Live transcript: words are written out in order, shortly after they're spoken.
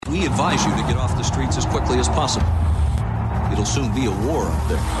advise you to get off the streets as quickly as possible. It'll soon be a war up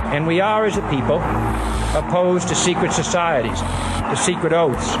there. And we are, as a people, opposed to secret societies, to secret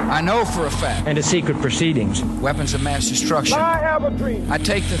oaths. I know for a fact. And to secret proceedings. Weapons of mass destruction. I have a dream. I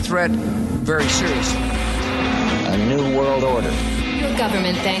take the threat very seriously. A new world order. Your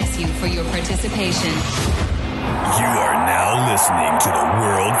government thanks you for your participation. You are now listening to the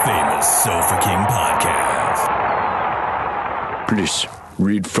world-famous Sofa King podcast. Please,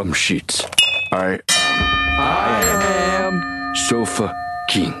 read from sheets. I am Sofa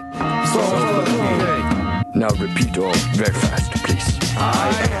King. Sofa King. Now repeat all very fast, please.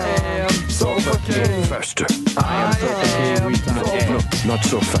 I am Sofa King. Faster. I am Sofa King. No, not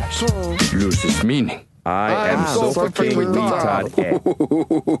so fast. Loses meaning. I am Sofa King retard.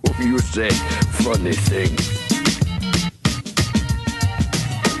 You say funny things.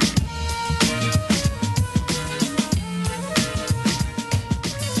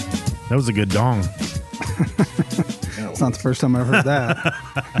 That was a good dong. It's not the first time I've heard that.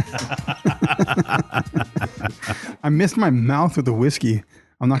 I missed my mouth with the whiskey.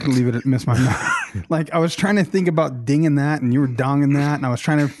 I'm not going to leave it miss my mouth. Like, I was trying to think about dinging that, and you were donging that, and I was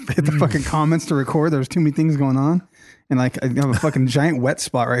trying to hit the fucking comments to record. There was too many things going on. And, like, I have a fucking giant wet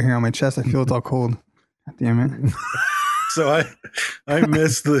spot right here on my chest. I feel it's all cold. God damn it. So I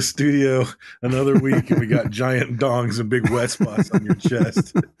missed the studio another week, and we got giant dongs and big wet spots on your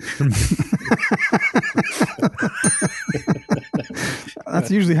chest. That's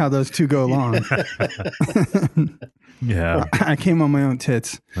usually how those two go along. Yeah. I came on my own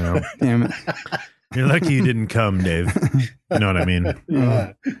tits. Well, damn it. You're lucky you didn't come, Dave. You know what I mean?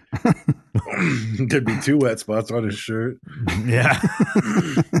 Yeah. Could be two wet spots on his shirt. Yeah.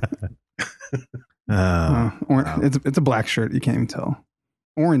 It's a black shirt. You can't even tell.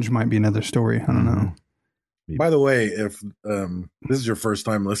 Orange might be another story. I don't know. By the way, if this is your first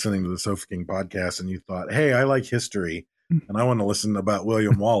time listening to the Sofa King podcast and you thought, hey, I like history and I want to listen about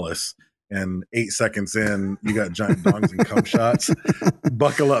William Wallace, and 8 seconds in, you got giant dongs and cum shots,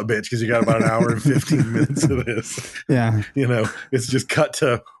 buckle up, bitch, because you got about an hour and 15 minutes of this. Yeah. You know, it's just cut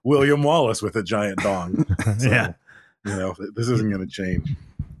to William Wallace with a giant dong. So, yeah. You know, this isn't going to change.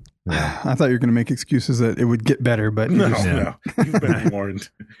 Yeah. I thought you were going to make excuses that it would get better, but no. You've been warned.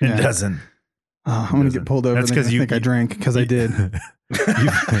 It doesn't. I'm going to get pulled over. That's because I drank because I did.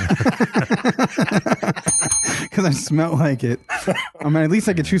 Because I smelled like it. I mean, at least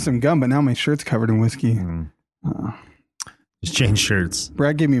I could chew some gum, but now my shirt's covered in whiskey. Just change shirts.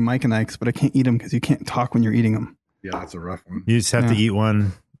 Brad gave me Mike and Ike's, but I can't eat them because you can't talk when you're eating them. Yeah, that's a rough one. You just have to eat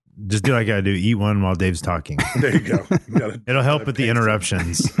one. Just do like I do. Eat one while Dave's talking. There you go. It'll help with the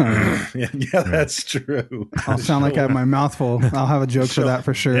interruptions. Yeah, that's true. I'll sound like I have my mouth full. I'll have a joke for that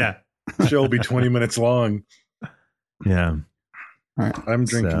for sure. Yeah. Show'll be 20 minutes long. Yeah. All right. I'm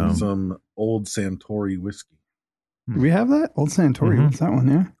drinking some Old Santori whiskey. Do we have that? Old Santori. What's that one?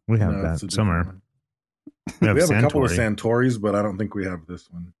 Yeah. We have that somewhere. We have a couple of Santoris, but I don't think we have this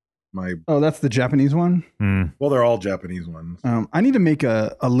one. That's the Japanese one? Well, they're all Japanese ones. I need to make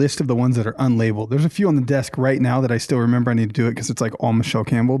a list of the ones that are unlabeled. There's a few on the desk right now that I still remember. I need to do it because it's like all Michelle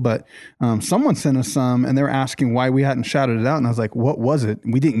Campbell. But someone sent us some, and they were asking why we hadn't shouted it out. And I was like, what was it?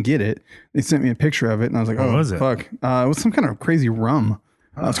 We didn't get it. They sent me a picture of it, and I was like, what was it? Fuck. It was some kind of crazy rum.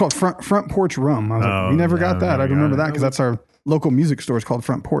 It's called Front Porch Rum. I was like, we never got that. I remember that because that's our local music store is called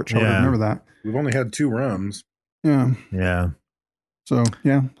Front Porch. I would remember that. We've only had 2 rums. Yeah. Yeah. So,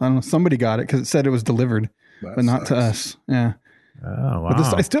 yeah, I don't know. Somebody got it because it said it was delivered, but not to us. Yeah. Oh, wow.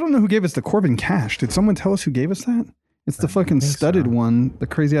 But I still don't know who gave us the Corbin Cash. Did someone tell us who gave us that? It's the fucking studded one, the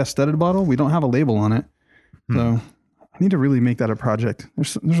crazy ass studded bottle. We don't have a label on it. So I need to really make that a project.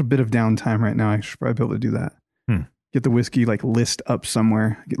 There's a bit of downtime right now. I should probably be able to do that. Get the whiskey like list up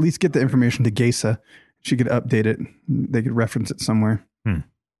somewhere. At least get the information to Geisa. She could update it. They could reference it somewhere.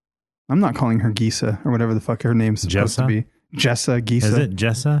 I'm not calling her Geisa or whatever the fuck her name's supposed to be. Jessa, Geisa. Is it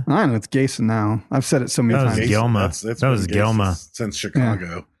Jessa? I don't know. It's Geisa now. I've said it so many times. Gelma. That was Gelma. Since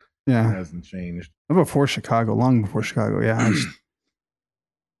Chicago. Yeah. It hasn't changed. Before Chicago. Long before Chicago. Yeah.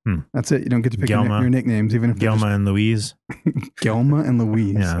 That's it. You don't get to pick your nicknames, even if Gelma and Louise. Gelma and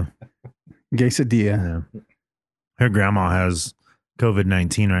Louise. Yeah. Geisa. Yeah. Her grandma has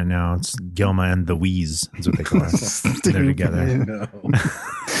COVID-19 right now. It's Gelma and the Wheeze. That's what they call it. They're together. No.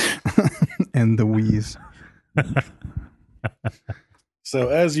 And the Wheeze. So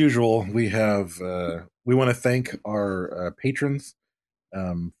as usual, we have we want to thank our patrons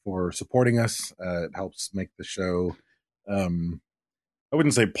for supporting us. It helps make the show I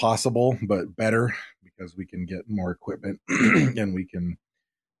wouldn't say possible, but better, because we can get more equipment and we can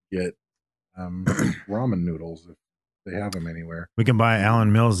get ramen noodles if they have them anywhere. We can buy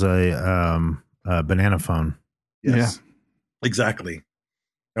Alan Mills a banana phone. Yes, exactly.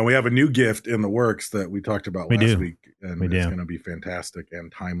 And we have a new gift in the works that we talked about last week, and it's going to be fantastic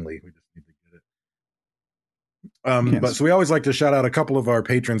and timely. We just need to get it. But so we always like to shout out a couple of our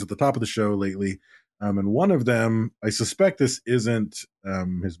patrons at the top of the show lately. And one of them, I suspect this isn't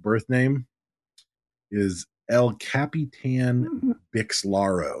his birth name, is El Capitan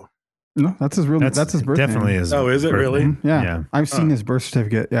Bixlaro. No, that's his real. That's his birth definitely name. is. Oh, is it really? Mm-hmm. Yeah. I've seen his birth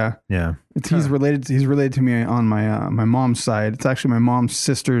certificate. Yeah, yeah. He's related. He's related to me on my my mom's side. It's actually my mom's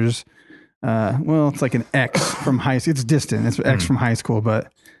sister's. Well, it's like an ex from high school. It's distant. It's ex from high school,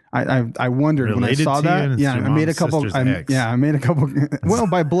 but I wondered related when I saw that. Yeah, I made a couple. I made a couple. Well,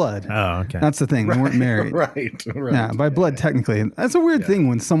 by blood. Oh, okay. That's the thing. They weren't married. Right. Yeah, by blood technically. That's a weird thing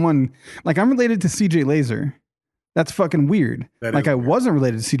when someone like I'm related to CJ Laser. That's fucking weird. Like I wasn't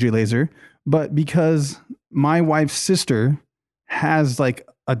related to CJ Laser, but because my wife's sister has like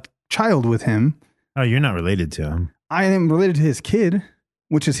a child with him. Oh, you're not related to him. I am related to his kid,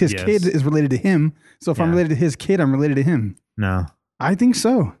 which is his kid is related to him. So if I'm related to his kid, I'm related to him. No. I think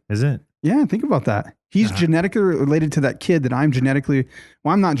so. Is it? Yeah, think about that. He's genetically related to that kid that I'm genetically,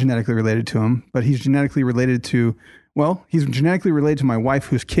 well, I'm not genetically related to him, but he's genetically related to, well, he's genetically related to my wife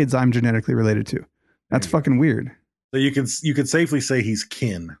whose kids I'm genetically related to. That's fucking weird. So you could safely say he's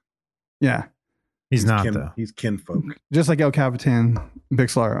kin. Yeah. He's not, kin, though. He's kinfolk. Just like El Capitan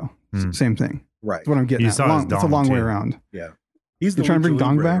Bixlaro. Same thing. Right. That's what I'm getting at. It's a long way around. Yeah. He's You're trying to bring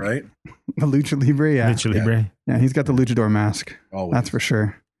Dong Libre, back? right? The Lucha Libre, yeah. Lucha Libre. Yeah, he's got the luchador mask. Always. That's for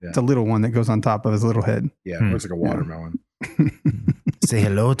sure. Yeah. It's a little one that goes on top of his little head. Yeah, looks like a watermelon. Say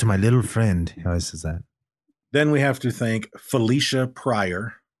hello to my little friend. He always says that. Then we have to thank Felicia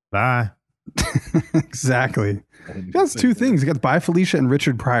Pryor. Bye. Exactly. That's two things. You got Bye Felicia and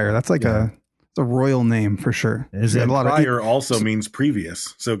Richard Pryor. That's like a royal name for sure. Is it? Pryor also means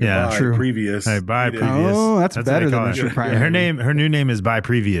previous. So goodbye, true. Previous. Hey, bye previous. Oh, that's better than Richard Pryor. Her new name is Bye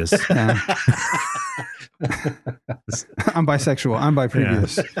Previous. Yeah. I'm bisexual. I'm bi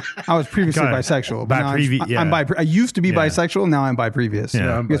previous. I was previously bisexual. But now I used to be bisexual. Now I'm bi previous.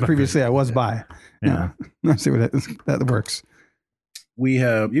 Yeah, because previously I was bi. Yeah. Let's see what that works. We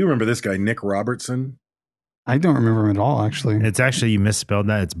have, you remember this guy, Nick Robertson? I don't remember him at all, actually. It's actually, you misspelled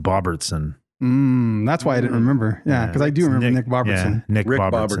that. It's Bobertson. That's why I didn't remember. Yeah, because I do remember Nick Bobertson. Yeah, Rick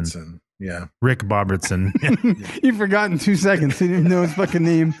Bobertson. Yeah. Rick Bobertson. You forgot in 2 seconds. He didn't know his fucking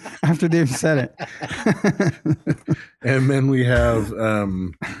name after Dave said it. And then we have I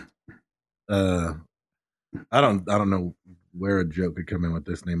don't know where a joke could come in with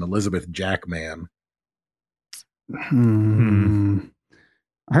this name, Elizabeth Jackman.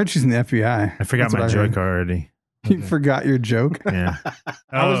 I heard she's in the FBI. I forgot my joke already. You forgot your joke? Yeah.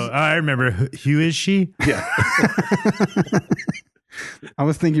 I remember. Who is she? Yeah. I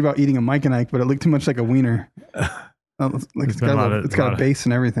was thinking about eating a Mike and Ike, but it looked too much like a wiener. It's got a base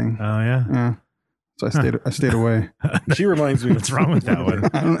and everything. Oh yeah. Yeah. So I stayed away. She reminds me. What's wrong with that one?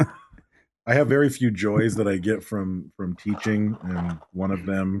 I don't know. I have very few joys that I get from teaching, and one of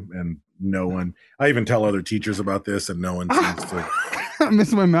them, and no one. I even tell other teachers about this, and no one seems to. I'm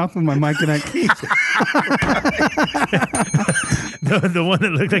missing my mouth with my Mike and Ike. the one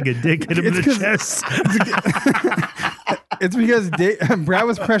that looked like a dick hit him in the chest. It's because Brad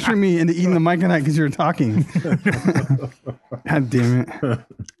was pressuring me into eating the Mike and Ike because you were talking. God damn it.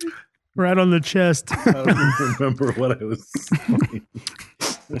 Right on the chest. I don't remember what I was saying.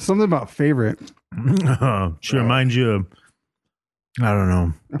 Something about favorite. She reminds you of, I don't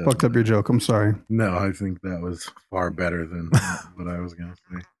know. I fucked up your joke. I'm sorry. No, I think that was far better than what I was going to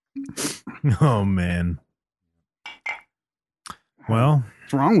say. Oh, man. Well,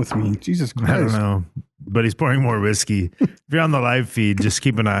 what's wrong with me? Jesus Christ. I don't know. But he's pouring more whiskey. If you're on the live feed, just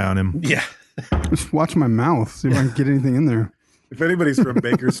keep an eye on him. Yeah. Just watch my mouth. See if I can get anything in there. If anybody's from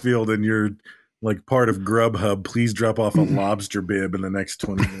Bakersfield and you're like part of Grubhub, please drop off a lobster bib in the next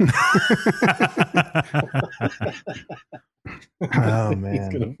 20 minutes. Oh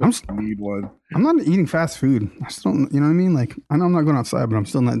man, need one. I'm not eating fast food. I still don't, you know what I mean? Like I know I'm not going outside, but I'm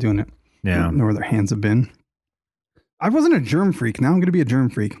still not doing it. Yeah, I don't know where their hands have been. I wasn't a germ freak. Now I'm going to be a germ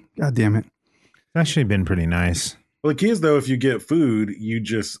freak. God damn it. It's actually been pretty nice. Well, the key is though, if you get food, you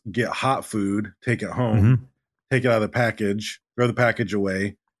just get hot food, take it home, take it out of the package, throw the package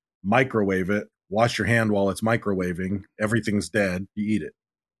away, microwave it, wash your hand while it's microwaving. Everything's dead. You eat it.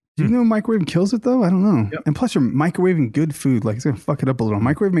 Do you know microwave kills it though? I don't know. Yep. And plus you're microwaving good food. Like it's going to fuck it up a little.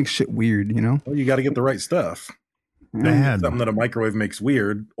 Microwave makes shit weird, you know? Well, you got to get the right stuff. Something that a microwave makes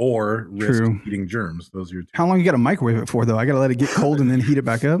weird or risk eating germs. Those are your two. How long you got to microwave it for though? I got to let it get cold and then heat it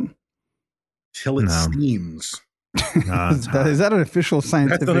back up? Till it steams. Is that an official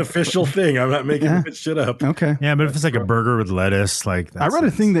scientific? That's an official thing. I'm not making Yeah. that shit up. Okay. Yeah, but if it's like a burger with lettuce, like I read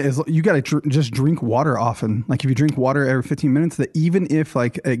a thing that is you got to just drink water often. Like if you drink water every 15 minutes, that even if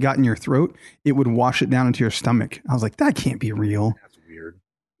like it got in your throat, it would wash it down into your stomach. I was like, that can't be real. That's weird.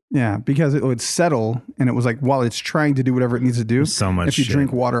 Yeah, because it would settle, and it was like while it's trying to do whatever it needs to do. So much If you shit.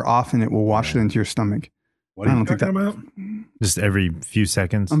 drink water often, it will wash it into your stomach. What are I you don't think talking that- about? Just every few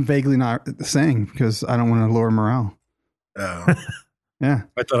seconds. I'm vaguely not saying because I don't want to lower morale. Oh, Yeah,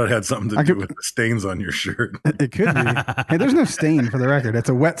 I thought it had something to I do could- with the stains on your shirt. it could be. Hey, there's no stain for the record. It's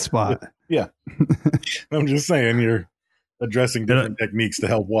a wet spot. Yeah. I'm just saying you're addressing different techniques to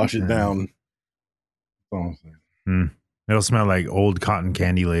help wash it down. That's all I'm saying. It'll smell like old cotton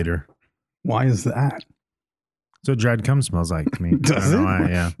candy later. Why is that? That's what dried cum smells like to me. Does I don't know it? why,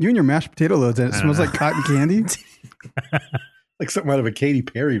 yeah. You and your mashed potato loads, and it I don't smells know. like cotton candy. Like something out of a Katy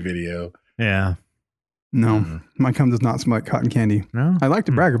Perry video. Yeah. No, my cum does not smell like cotton candy. No? I like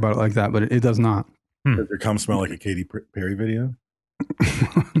to brag about it like that, but it does not. Does your cum smell like a Katy Perry video?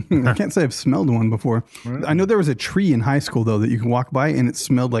 I can't say I've smelled one before. I know there was a tree in high school though that you can walk by and it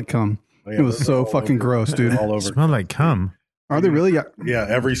smelled like cum. Oh, yeah, It was those are so all fucking over- gross, dude. All over. Smelled like cum. Are they really? Yeah. Yeah,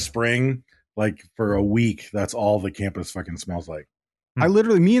 every spring, like for a week, that's all the campus fucking smells like. I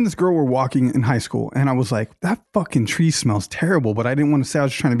literally, me and this girl were walking in high school, and I was like, "That fucking tree smells terrible," but I didn't want to say. I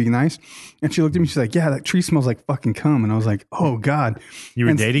was just trying to be nice. And she looked at me. She's like, "Yeah, that tree smells like fucking cum." And I was like, "Oh God." You were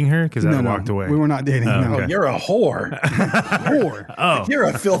And- dating her? Because I No, walked away. We were not dating. Oh, no. okay. Oh, you're a whore. Whore. Oh. You're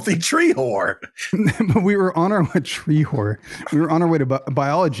a filthy tree whore. But we were on our way tree whore. We were on our way to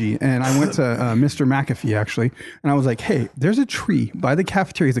biology, and I went to Mr. McAfee actually, and I was like, "Hey, there's a tree by the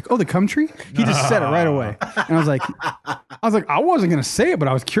cafeteria." He's like, "Oh, the cum tree?" He just said it right away, and I was like, "I wasn't gonna say it, but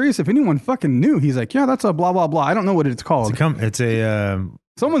I was curious if anyone fucking knew." He's like, "Yeah, that's a blah blah blah. I don't know what it's called. It's a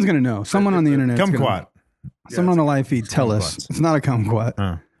Someone's gonna know. Someone on the internet. kumquat. Someone on the live feed tell us. kumquats. It's not a kumquat.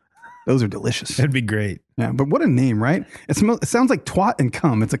 Huh. Those are delicious. That'd be great. Yeah, but what a name, right? It sounds like twat and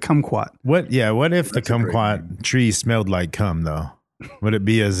cum. It's a kumquat. What? Yeah. What if That's the a great kumquat tree smelled like cum, though? Would it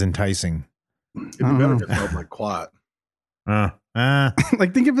be as enticing? It'd be better if it smelled like quat.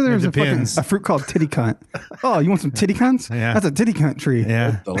 Like think if there was a depends. fruit called titty cunt. Oh, you want some titty cunts? Yeah. That's a titty cunt tree.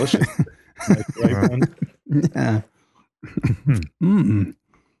 Yeah. Delicious. Like one. Yeah. Mm.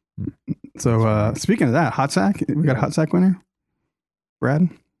 So speaking of that, hot sack. We got a hot sack winner. Brad.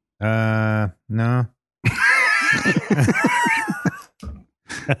 No.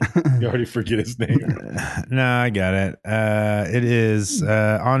 You already forget his name. No, I got it. It is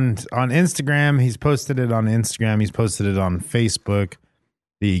on Instagram. He's posted it on Instagram. He's posted it on Facebook,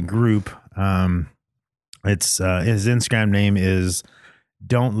 the group. It's his Instagram name is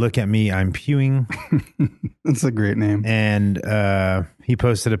Don't Look at Me, I'm Pewing. That's a great name. And he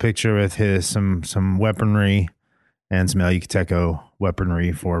posted a picture with his some weaponry and some El Yucateco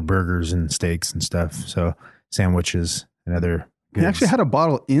weaponry for burgers and steaks and stuff. So sandwiches and other goods. He actually had a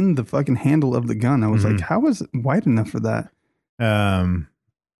bottle in the fucking handle of the gun. I was like, how is it wide enough for that?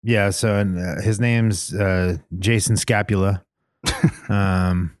 Yeah, so and, his name's Jason Scapula.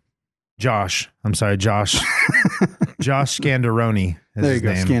 Josh. I'm sorry, Josh. Josh Scandaroni. Is There you his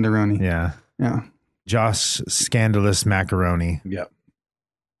go, name. Scandaroni. Yeah. Yeah. Josh Scandalous Macaroni. Yep.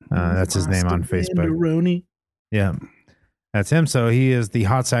 That's his name on Facebook. Roni. Yeah. That's him. So he is the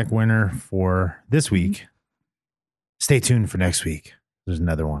hot sack winner for this week. Stay tuned for next week. There's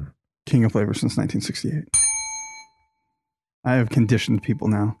another one. King of Flavor since 1968. I have conditioned people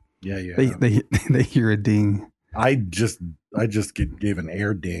now. Yeah, yeah. They hear a ding. I just gave an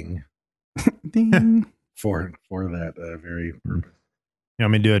air ding Ding. for that very purpose. You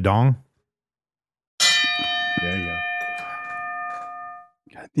want me to do a dong? Yeah.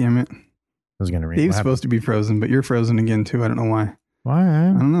 God damn it. I was going to read. Dave's supposed to be frozen, but you're frozen again too. I don't know why. Why?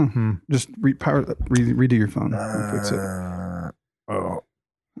 I don't know. Just redo your phone. We'll fix it.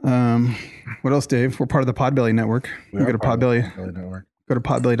 What else, Dave? We're part of the Podbelly Network. We Go are to part of the Podbelly. Podbelly Network. Go to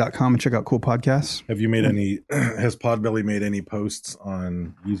podbelly.com and check out cool podcasts. Have you made any? Has Podbelly made any posts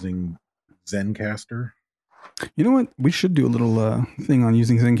on using Zencaster? You know what? We should do a little thing on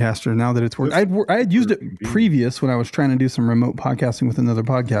using Zencaster now that it's worked. I had used it previous when I was trying to do some remote podcasting with another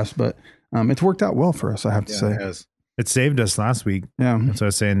podcast, but it's worked out well for us, I have to say. It has. It saved us last week. Yeah. So I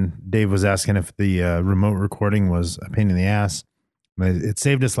was saying, Dave was asking if the remote recording was a pain in the ass. But it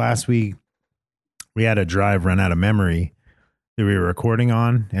saved us last week. We had a drive run out of memory that we were recording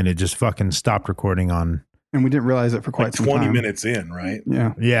on, and it just fucking stopped recording on. And we didn't realize it for quite Like some 20 time. minutes in, right?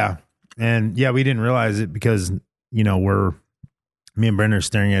 Yeah. Yeah. And yeah, we didn't realize it because, me and Brendan are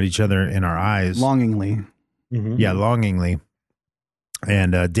staring at each other in our eyes. Longingly. Mm-hmm. Yeah, longingly.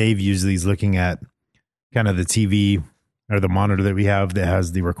 And Dave usually is looking at kind of the TV or the monitor that we have that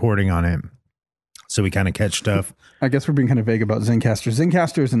has the recording on it. So we kind of catch stuff. I guess we're being kind of vague about Zencastr.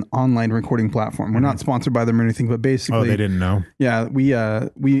 Zencastr is an online recording platform. We're not sponsored by them or anything, but basically, Oh, they didn't know. Yeah, we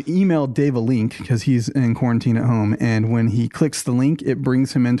emailed Dave a link because he's in quarantine at home, and when he clicks the link, it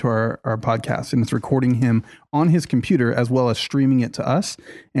brings him into our podcast, and it's recording him on his computer as well as streaming it to us.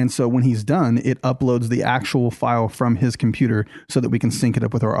 And so when he's done, it uploads the actual file from his computer so that we can sync it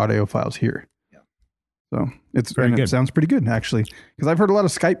up with our audio files here. So it sounds pretty good, actually, because I've heard a lot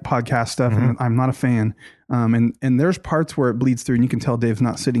of Skype podcast stuff, and I'm not a fan. And there's parts where it bleeds through, and you can tell Dave's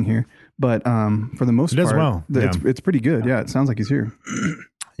not sitting here. But for the most part, it's pretty good. Yeah, it sounds like he's here.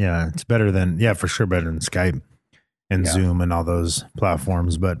 Yeah, it's better than for sure better than Skype and Zoom and all those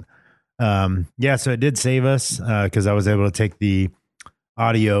platforms. But so it did save us because I was able to take the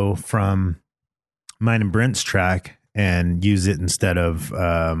audio from mine and Brent's track and use it instead of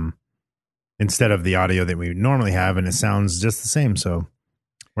the audio that we normally have, and it sounds just the same. So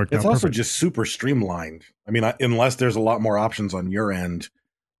it's also just super streamlined. I mean, unless there's a lot more options on your end,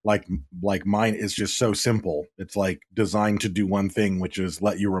 like mine is just so simple. It's like designed to do one thing, which is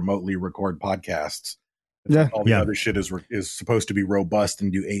let you remotely record podcasts. All the other shit is supposed to be robust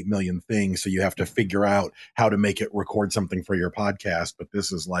and do 8 million things. So you have to figure out how to make it record something for your podcast. But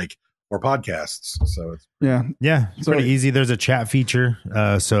this is like for podcasts. So it's it's pretty easy. There's a chat feature.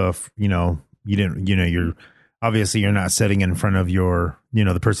 So if you're obviously you're not sitting in front of your,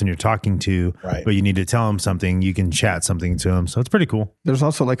 the person you're talking to, right, but you need to tell them something, you can chat something to them. So it's pretty cool. There's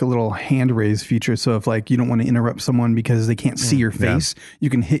also like a little hand raise feature. So if like you don't want to interrupt someone because they can't see your face,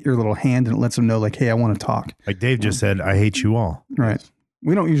 you can hit your little hand and it lets them know like, hey, I want to talk. Like Dave just said, I hate you all. Right.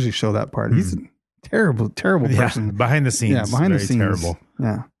 We don't usually show that part. He's a terrible person. Behind the scenes. Yeah, behind the scenes. Terrible.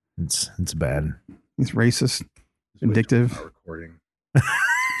 Yeah. It's bad. He's racist, vindictive. Recording.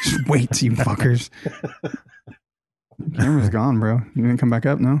 Just wait, you fuckers. The camera's gone, bro. You didn't come back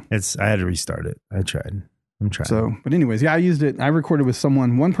up, no? I had to restart it. I'm trying. So, but anyways, I used it. I recorded with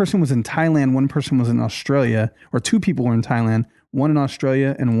someone. One person was in Thailand. One person was in Australia, or two people were in Thailand, one in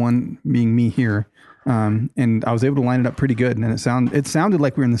Australia and one being me here. And I was able to line it up pretty good. And it sounded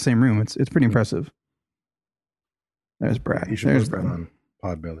like we were in the same room. It's pretty impressive. There's Brad. You should There's Brad Brad. On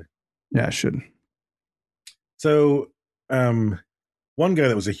Podbelly. Yeah, I should. So, one guy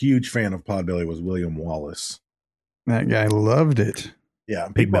that was a huge fan of Podbelly was William Wallace. That guy loved it. Yeah,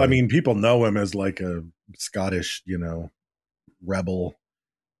 people know him as like a Scottish, rebel.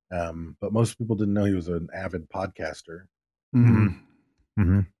 But most people didn't know he was an avid podcaster. Mm-hmm.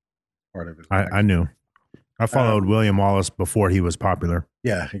 Mm-hmm. Part of it. I knew. I followed William Wallace before he was popular.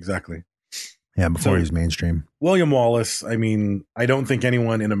 Yeah, exactly. Yeah, before he was mainstream. William Wallace, I mean, I don't think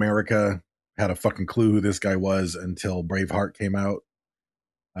anyone in America had a fucking clue who this guy was until Braveheart came out.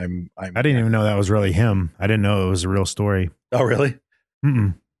 I didn't even know that was really him. I didn't know it was a real story. Oh, really?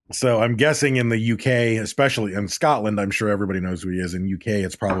 Mm-mm. So I'm guessing in the UK, especially in Scotland, I'm sure everybody knows who he is. In UK,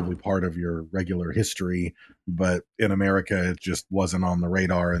 it's probably part of your regular history. But in America, it just wasn't on the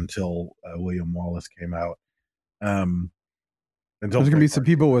radar until William Wallace came out. There's going to be some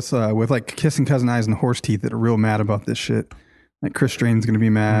people with like kissing cousin eyes and horse teeth that are real mad about this shit. Like Chris Strain's going to be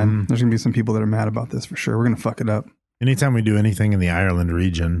mad. Mm-hmm. There's going to be some people that are mad about this for sure. We're going to fuck it up. Anytime we do anything in the Ireland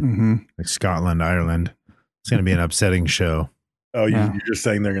region, like Scotland, Ireland, it's going to be an upsetting show. Oh, you're just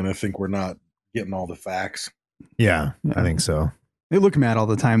saying they're going to think we're not getting all the facts? Yeah, I think so. They look mad all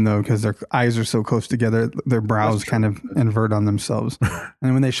the time, though, because their eyes are so close together. Their brows kind of invert on themselves.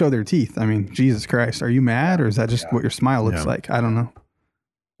 And when they show their teeth, I mean, Jesus Christ, are you mad? Or is that just what your smile looks like? I don't know.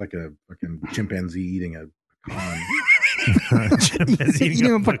 Like a fucking chimpanzee eating a pecan.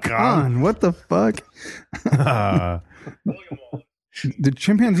 Eating a pecan. What the fuck? Did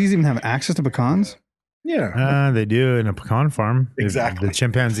chimpanzees even have access to pecans? Yeah. They do in a pecan farm. Exactly. The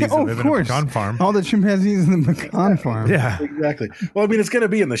chimpanzees that live in a pecan farm. All the chimpanzees in the pecan farm. Yeah. Exactly. Well, I mean, it's going to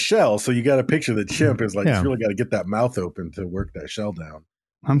be in the shell, so you got to picture the chimp is like, it's really got to get that mouth open to work that shell down.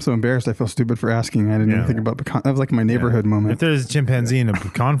 I'm so embarrassed. I feel stupid for asking. I didn't even think about pecan. That was like my neighborhood moment. If there's a chimpanzee in a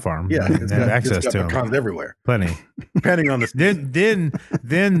pecan farm, they have access to pecans them. everywhere. Plenty. Depending on the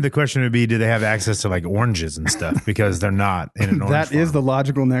then the question would be, do they have access to like oranges and stuff? Because they're not in an orange That farm. is the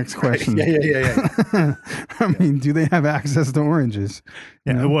logical next question. Yeah. I mean, do they have access to oranges?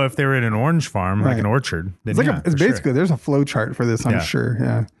 Yeah. You know? Well, if they were in an orange farm, like an orchard, then it's basically there's a flow chart for this. I'm sure.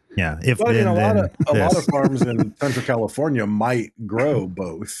 Yeah. Yeah. A lot of farms in Central California might grow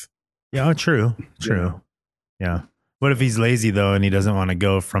both. Yeah, true. Yeah. What if he's lazy though, and he doesn't want to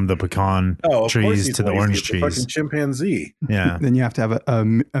go from the pecan trees to the orange trees? Fucking chimpanzee. Yeah. Then you have to have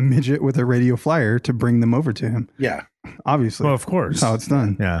a midget with a radio flyer to bring them over to him. Yeah. Obviously. Well, of course. That's how it's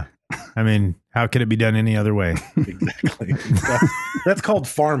done. Yeah. I mean, How could it be done any other way? Exactly. That's called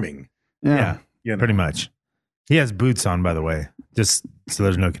farming. Yeah, You know, pretty much. He has boots on, by the way, just so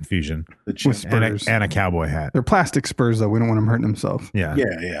there's no confusion. the With chip. Spurs. And a cowboy hat. They're plastic spurs, though. We don't want him hurting himself. Yeah.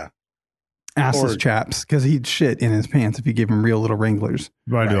 Yeah. Assless Or- chaps, because he'd shit in his pants if you gave him real little Wranglers.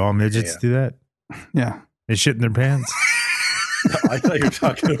 Why do Right. all midgets Yeah. do that? Yeah. They shit in their pants. I thought you were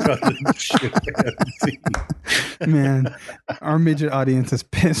talking about the shit. Man, our midget audience is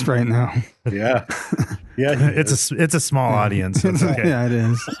pissed right now. Yeah. Yeah. It's a small audience. So it's okay. Yeah, it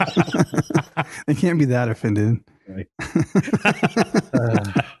is. They can't be that offended. Right.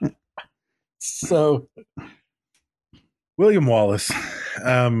 So William Wallace,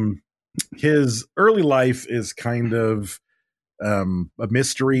 his early life is kind of a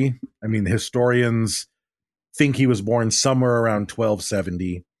mystery. I mean, historians think he was born somewhere around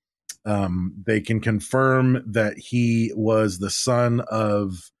 1270. They can confirm that he was the son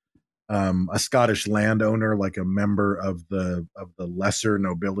of a Scottish landowner, like a member of the lesser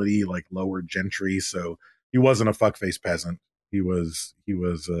nobility, like lower gentry. So he wasn't a fuckface peasant. He was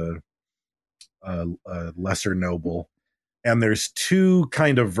a lesser noble. And there's two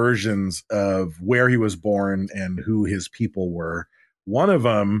kind of versions of where he was born and who his people were. One of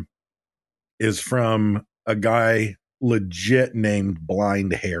them is from a guy legit named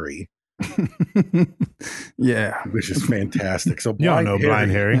Blind Harry, Yeah. which is fantastic. So You all know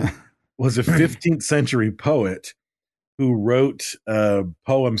Blind Harry. was a 15th century poet who wrote a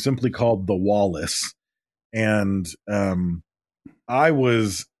poem simply called The Wallace. And I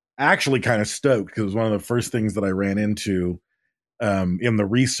was actually kind of stoked because it was one of the first things that I ran into in the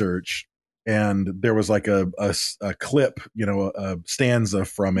research. And there was like a clip, a stanza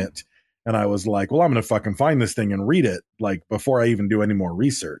from it. And I was like, well, I'm going to fucking find this thing and read it, like, before I even do any more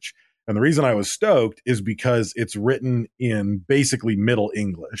research. And the reason I was stoked is because it's written in basically Middle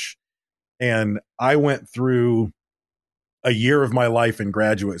English. And I went through a year of my life in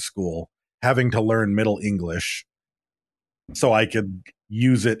graduate school having to learn Middle English so I could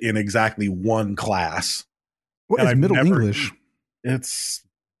use it in exactly one class. What And is I've Middle never- English? It's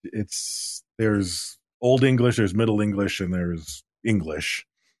there's Old English, there's Middle English, and there's English.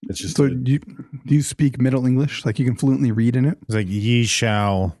 It's just So do you speak Middle English? Like you can fluently read in it? It's like ye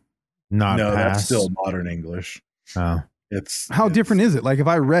shall not no, pass. that's still modern English. Oh. How different is it? Like if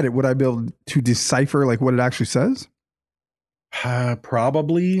I read it, would I be able to decipher like what it actually says?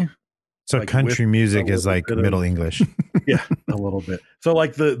 Probably. So Like country with music a is little like bit of- Middle English. Yeah, a little bit. So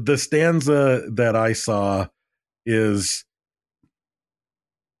like the stanza that I saw is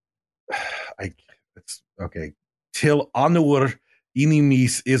it's okay. Till onward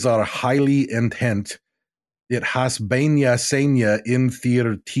enemies is our highly intent. It has banya sanya in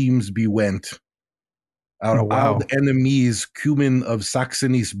their teams be went. Our Oh, wow. wild enemies cumin of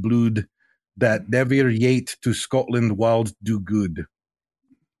Saxony's blood that never yet to Scotland wild do good.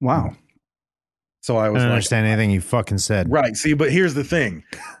 Wow. So I I was don't like, understand anything you fucking said. right. See, but here's the thing.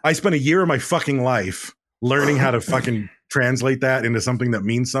 I spent a year of my fucking life learning how to fucking translate that into something that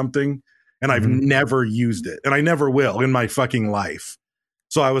means something. And I've never used it. And I never will in my fucking life.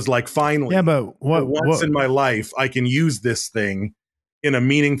 So I was like, finally, Yeah, but for once in my life, I can use this thing in a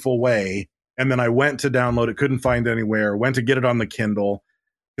meaningful way. And then I went to download it, couldn't find it anywhere, went to get it on the Kindle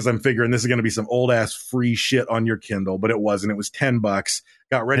because I'm figuring this is going to be some old ass free shit on your Kindle, but it wasn't. It was $10.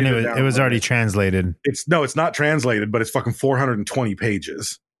 Got ready and to it was download already it. translated. It's not translated, but it's fucking 420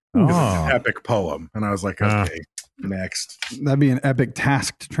 pages. Oh. It's an epic poem. And I was like, okay, next. That'd be an epic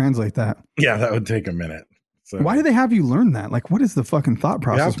task to translate that. Yeah, that would take a minute. So Why do they have you learn that? Like, what is the fucking thought you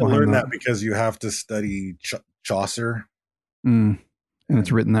process have to behind learn that because you have to study Chaucer. Mm. And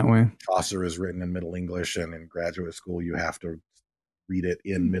it's written that way. Chaucer is written in Middle English, and in graduate school, you have to read it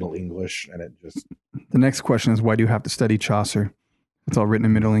in Middle English. And it just, The next question is, why do you have to study Chaucer? It's all written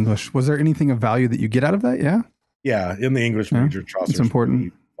in Middle English. Was there anything of value that you get out of that? Yeah. yeah, in the English Yeah, major, Chaucer it's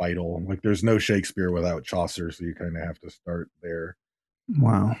important. vital. Like, there's no Shakespeare without Chaucer, so you kind of have to start there.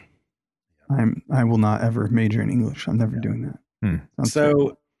 Wow. I will not ever major in English. I'm never doing that. Sounds terrible.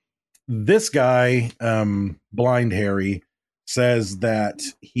 So this guy, Blind Harry, says that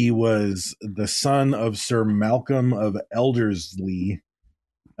he was the son of Sir Malcolm of Elderslie,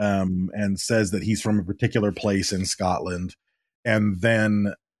 and says that he's from a particular place in Scotland. And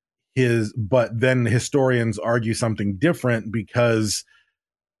then then historians argue something different because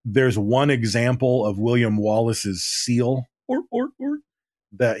there's one example of William Wallace's seal or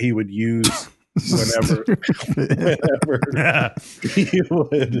that he would use whenever he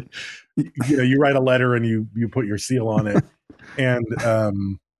would, you write a letter and you put your seal on it.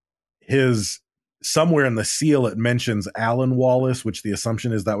 And his somewhere in the seal it mentions Alan Wallace, which the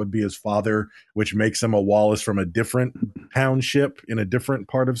assumption is that would be his father, which makes him a Wallace from a different township in a different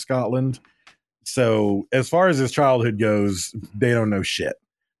part of Scotland. So as far as his childhood goes, they don't know shit.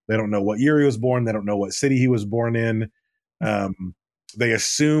 They don't know what year he was born. They don't know what city he was born in. They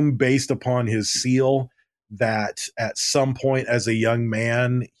assume, based upon his seal, that at some point as a young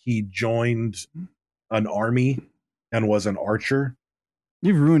man, he joined an army and was an archer.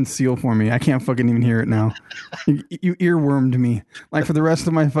 You've ruined seal for me. I can't fucking even hear it now. You earwormed me like for the rest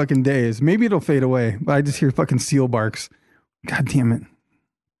of my fucking days. Maybe it'll fade away, but I just hear fucking seal barks. God damn it.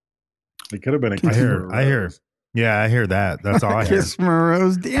 It could have been a I hear. Yeah, I hear that. That's all I hear. Kiss from a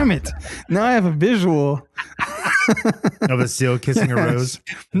rose. Damn it. Now I have a visual of a seal kissing a rose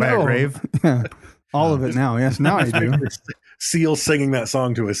by a grave. Yeah. All of it now. Yes, now I do. Seal singing that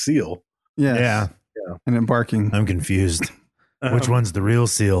song to a seal. Yes. Yeah. And then barking. I'm confused. Which one's the real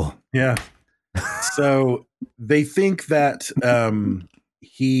seal? Yeah. So they think that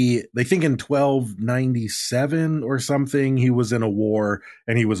they think in 1297 or something he was in a war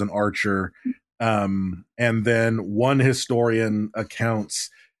and he was an archer. And then one historian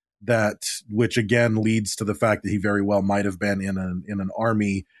accounts that, which again leads to the fact that he very well might have been in an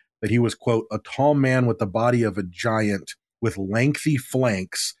army, that he was, quote, a tall man with the body of a giant, with lengthy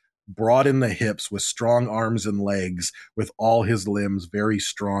flanks, broad in the hips, with strong arms and legs, with all his limbs very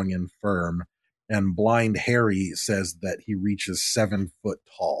strong and firm. And Blind Harry says that he reaches 7 foot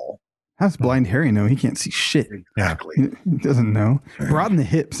tall. How's Blind Harry know? He can't see shit. Exactly. He doesn't know. Broad in the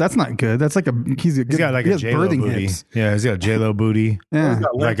hips. That's not good. That's like he's got like a J-Lo booty. Hips. Yeah, he's got a J-Lo booty. Yeah.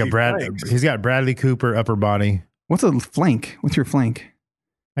 Like a he's got Bradley Cooper upper body. What's a flank? What's your flank?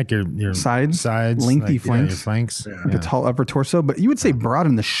 Like your sides, like, lengthy flanks, your flanks, like a tall upper torso. But you would say broad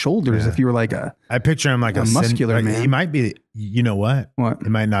in the shoulders if you were like I picture him like a muscular man. He might be. You know what? What? It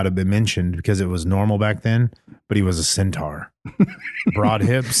might not have been mentioned because it was normal back then, but he was a centaur. Broad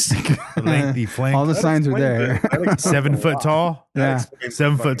hips, lengthy flanks. All the signs are there. 7 foot tall. Yeah,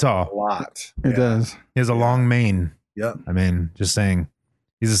 7 foot tall. A lot. It does. He has a long mane. Yep. I mean, just saying,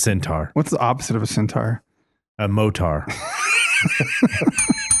 he's a centaur. What's the opposite of a centaur? A motar.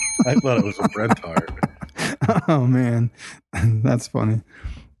 I thought it was a Brentar. Oh man, that's funny.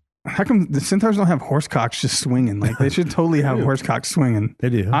 How come the centaurs don't have horse cocks just swinging? Like they should totally have horse cocks swinging. They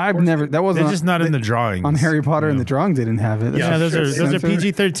do. I've never. That wasn't. They're just not in the drawings. On Harry Potter and the drawings, they didn't have it. Yeah, those are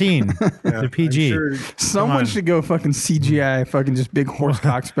PG-13. They're PG. Sure. Someone should go fucking CGI fucking just big horse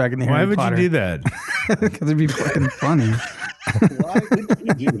cocks back in the Harry Potter. Why would you do that? Because it'd be fucking funny. Why would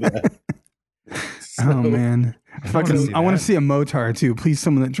you do that? Oh man, I want to see a Motar too. Please,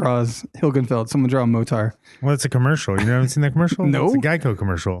 someone that draws Hilgenfeld. Someone draw a Motar. Well, it's a commercial. You haven't seen that commercial? No, it's a Geico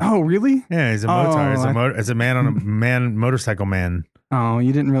commercial. Oh, really? Yeah, he's a Motar. It's a man on a motorcycle man. Oh,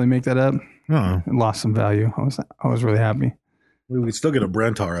 you didn't really make that up. No, it lost some value. I was really happy. We would still get a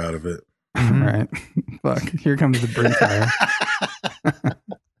Brentar out of it. Mm-hmm. Right. Fuck. Here comes the Brentar.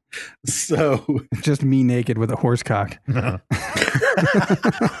 So just me naked with a horse cock.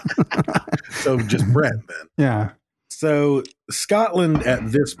 So just Brent then. Yeah. So Scotland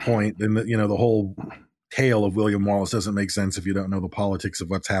at this point, and the whole tale of William Wallace doesn't make sense if you don't know the politics of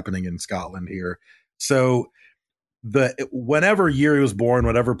what's happening in Scotland here. So whatever year he was born,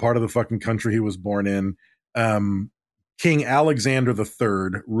 whatever part of the fucking country he was born in, King Alexander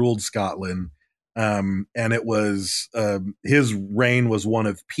III ruled Scotland. And it was his reign was one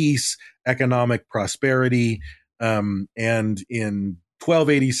of peace, economic prosperity, and in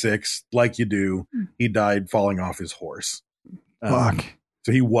 1286, like you do, he died falling off his horse. Fuck.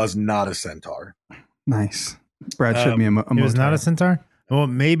 So he was not a centaur. Nice. Brad showed me a Motar. He was not a centaur? Well,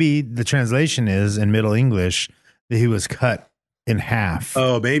 maybe the translation is in Middle English that he was cut in half.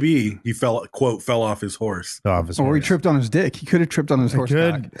 Oh, maybe he fell off his horse. Or he tripped on his dick. He could have tripped on his horse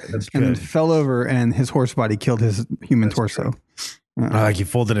cock and then fell over, and his horse body killed his human torso. Like he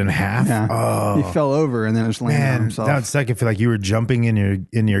folded in half. Yeah. Oh, he fell over and then just landed on himself. That would suck if like you were jumping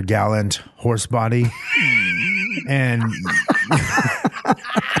in your gallant horse body, and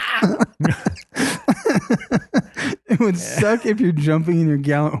it would suck if you're jumping in your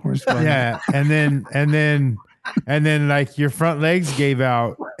gallant horse body. Yeah, and then like your front legs gave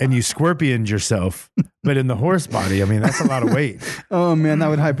out and you scorpioned yourself, but in the horse body, I mean that's a lot of weight. Oh man, that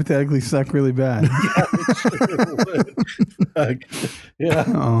would hypothetically suck really bad.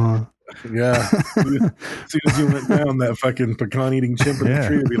 Yeah. Yeah. As soon as you went down, that fucking pecan eating chimp in the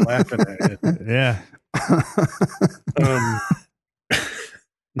tree would be laughing at you. Yeah.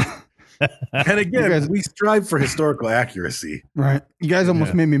 And again, You guys- we strive for historical accuracy. Right. You guys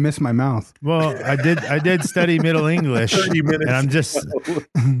almost made me miss my mouth. Well, I did study Middle English, 30 minutes. and I'm just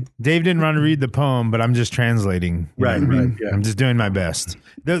Dave didn't want to read the poem, but I'm just translating. You know Right, what I mean? right, yeah. I'm just doing my best.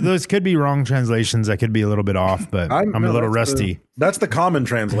 Those could be wrong translations. I could be a little bit off, but I'm a no, little that's rusty. That's the common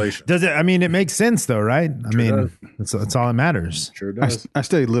translation. Does it? I mean, it makes sense though, right? I mean, that's all that matters. Sure I, does. I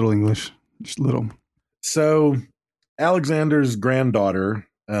studied little English, just little. So Alexander's granddaughter,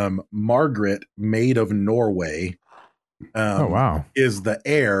 Margaret, Maid of Norway, Oh wow. is the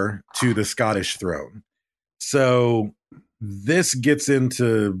heir to the Scottish throne. So this gets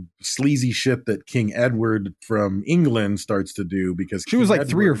into sleazy shit that King Edward from England starts to do because She was King like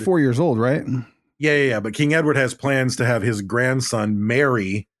 3 or Edward- 4 years old, right? Yeah. But King Edward has plans to have his grandson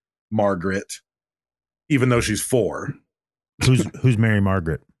marry Margaret, even though she's 4. Who's Mary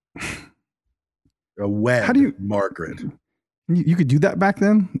Margaret? A wed How do you- Margaret. You could do that back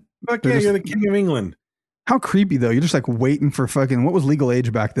then? Fuck They're yeah, just- you're the king of England. How creepy, though. You're just like waiting for fucking, what was legal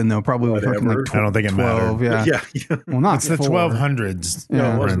age back then, though? Probably fucking Whatever. like I don't think it 12. mattered. Yeah. Well, not It's the 4. 1200s. Yeah. No, it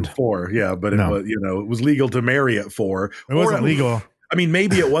friend. wasn't 4. Yeah, but No. it was, it was legal to marry at 4. It wasn't Or- legal. I mean,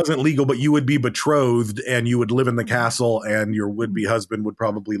 maybe it wasn't legal, but you would be betrothed and you would live in the castle and your would-be husband would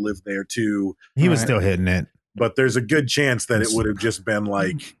probably live there too. He was Right. still hitting it. But there's a good chance that it would have just been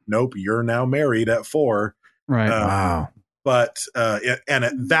like, nope, you're now married at 4. Right. Wow. But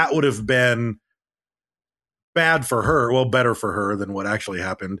that would have been bad for her. Well, better for her than what actually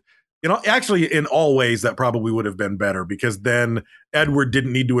happened. Actually, in all ways, that probably would have been better because then Edward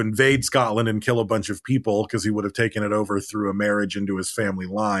didn't need to invade Scotland and kill a bunch of people because he would have taken it over through a marriage into his family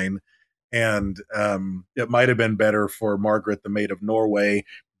line. And it might have been better for Margaret, the Maid of Norway,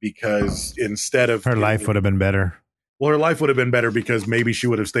 because instead of Her life would have been better. well, her life would have been better because maybe she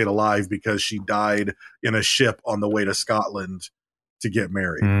would have stayed alive because she died in a ship on the way to Scotland to get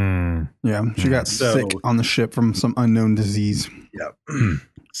married. Mm. Yeah. She got So- sick on the ship from some unknown disease. Yeah.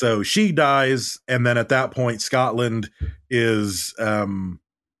 So she dies, and then at that point, Scotland is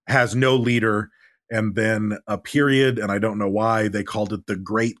has no leader, and then a period, and I don't know why they called it the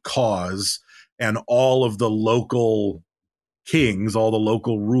Great Cause, and all of the local kings, all the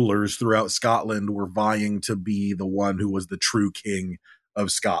local rulers throughout Scotland were vying to be the one who was the true king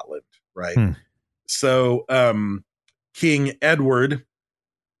of Scotland, right? Hmm. So King Edward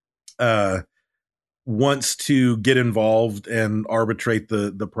wants to get involved and arbitrate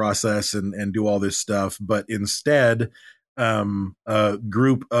the process and do all this stuff, but instead a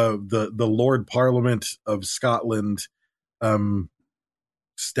group of the Lord Parliament of Scotland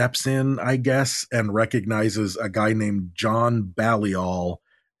steps in, I guess, and recognizes a guy named John Balliol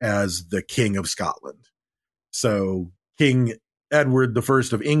as the King of Scotland. So King Edward I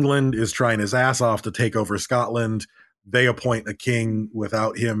of England is trying his ass off to take over Scotland. They appoint a king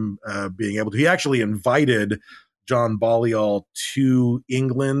without him being able to. He actually invited John Balliol to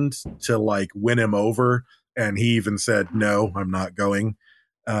England to like win him over, and he even said, "No, I'm not going."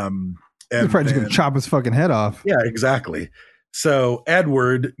 And He's probably just going then- to chop his fucking head off. yeah, exactly. So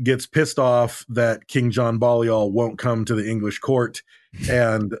Edward gets pissed off that King John Balliol won't come to the English court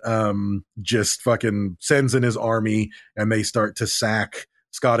and just fucking sends in his army, and they start to sack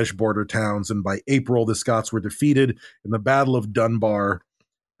Scottish border towns. And by April, the Scots were defeated in the Battle of Dunbar.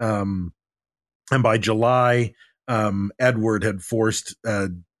 And by July, Edward had forced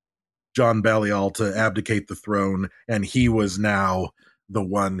John Balliol to abdicate the throne, and he was now the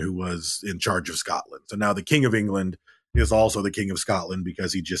one who was in charge of Scotland. So now the King of England is also the King of Scotland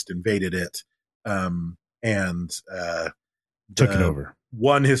because he just invaded it. Took it over.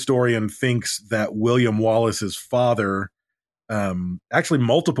 One historian thinks that William Wallace's father, actually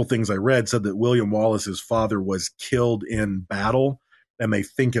multiple things I read said that William Wallace's father was killed in battle, and they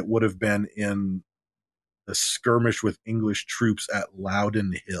think it would have been in the skirmish with English troops at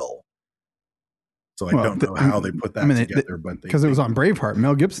Loudon Hill. So I Well, don't know how they put that together, but because it was on Braveheart.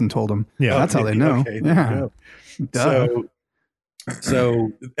 Mel Gibson told him. Yeah. That's how they know. Okay, there Yeah. you go.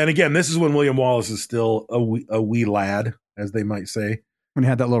 So, and again, this is when William Wallace is still a wee lad, as they might say. When he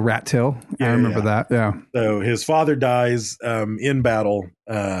had that little rat tail. I Yeah, remember yeah. that. Yeah. So his father dies in battle,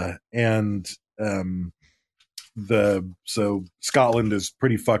 and so Scotland is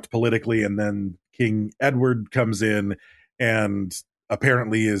pretty fucked politically, and then King Edward comes in and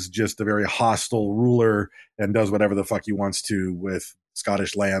apparently is just a very hostile ruler and does whatever the fuck he wants to with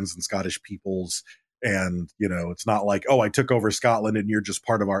Scottish lands and Scottish peoples. And, it's not like, oh, I took over Scotland and you're just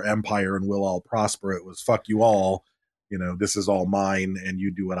part of our empire and we'll all prosper. It was fuck you all. This is all mine and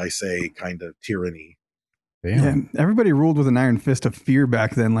you do what I say kind of tyranny. Damn. Yeah. Everybody ruled with an iron fist of fear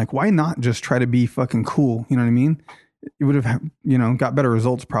back then. Like, why not just try to be fucking cool? You know what I mean? you would have, got better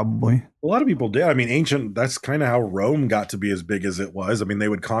results probably. A lot of people did. I mean, that's kind of how Rome got to be as big as it was. I mean, they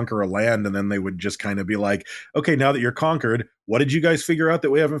would conquer a land and then they would just kind of be like, okay, now that you're conquered, what did you guys figure out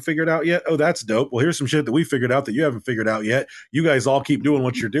that we haven't figured out yet? Oh, that's dope. Well, here's some shit that we figured out that you haven't figured out yet. You guys all keep doing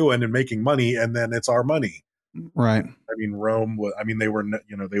what you're doing and making money, and then it's our money. Right. I mean, Rome, they were,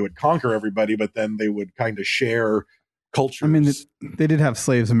 they would conquer everybody, but then they would kind of share cultures. I mean, they did have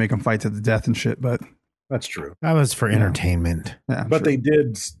slaves and make them fight to the death and shit, but that's true. That was for entertainment. Yeah, but they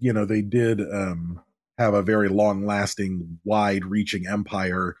did have a very long-lasting, wide-reaching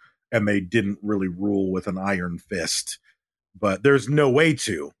empire, and they didn't really rule with an iron fist. But there's no way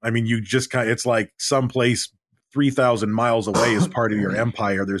to. I mean, you just it's like someplace 3,000 miles away is part of your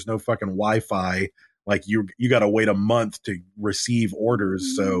empire. There's no fucking Wi-Fi. Like you got to wait a month to receive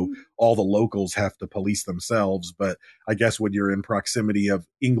orders, so all the locals have to police themselves. But I guess when you're in proximity of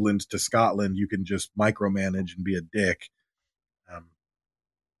England to Scotland, you can just micromanage and be a dick.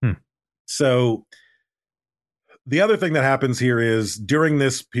 So the other thing that happens here is during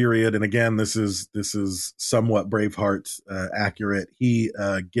this period, and again, this is somewhat Braveheart accurate. He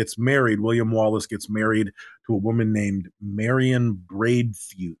gets married. William Wallace gets married to a woman named Marion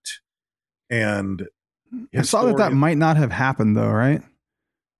Braidfute. And I saw that might not have happened though, right?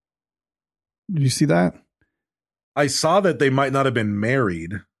 Did you see that? I saw that they might not have been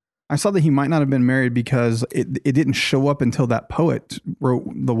married. I saw that he might not have been married because it didn't show up until that poet wrote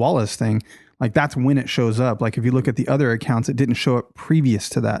the Wallace thing. Like that's when it shows up. Like if you look at the other accounts, it didn't show up previous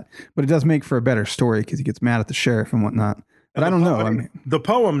to that. But it does make for a better story because he gets mad at the sheriff and whatnot. But I don't know. I mean, the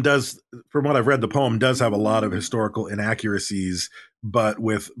poem does, from what I've read, the poem does have a lot of historical inaccuracies, but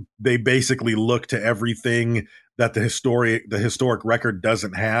they basically look to everything that the historic record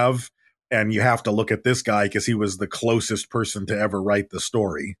doesn't have. And you have to look at this guy because he was the closest person to ever write the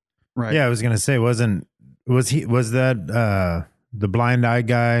story. Right. Yeah, I was going to say, was that the blind eye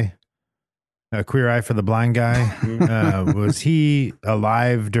guy, a queer eye for the blind guy? Was he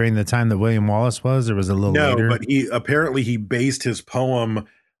alive during the time that William Wallace was, or was it a little later? No, but he based his poem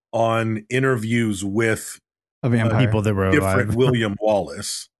on interviews with people that were different alive. William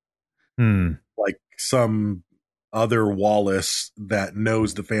Wallace, like some other Wallace that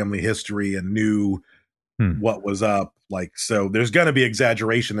knows the family history and knew what was up. Like, so there's going to be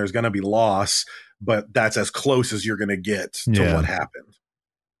exaggeration, there's going to be loss, but that's as close as you're going to get to what happened.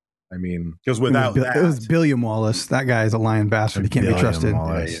 I mean, because without it was William Wallace. That guy is a lying bastard. He can't be trusted.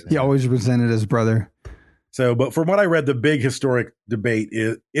 He always resented his brother. So, but from what I read, the big historic debate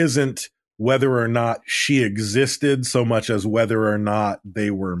isn't whether or not she existed so much as whether or not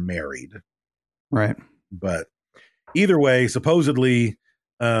they were married. Right. But either way, supposedly,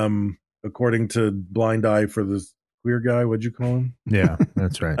 according to Blind Eye for this queer guy, what'd you call him? Yeah,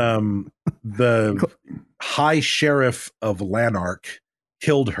 that's right. The High Sheriff of Lanark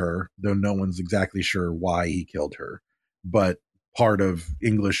killed her, though no one's exactly sure why he killed her. But part of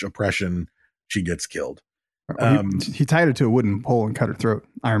English oppression, she gets killed. He tied her to a wooden pole and cut her throat.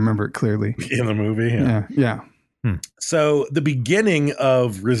 I remember it clearly. In the movie? Yeah. So the beginning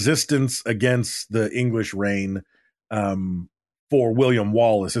of resistance against the English reign for William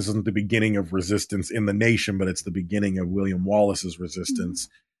Wallace isn't the beginning of resistance in the nation, but it's the beginning of William Wallace's resistance.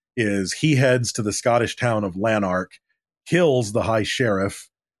 Is he heads to the Scottish town of Lanark, kills the high sheriff,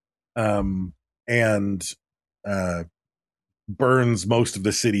 and burns most of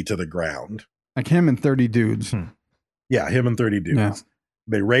the city to the ground. Like him and 30 dudes. Yeah, him and 30 dudes. Yeah.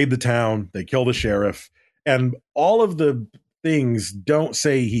 They raid the town, they kill the sheriff, and all of the things don't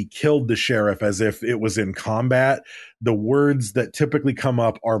say he killed the sheriff as if it was in combat. The words that typically come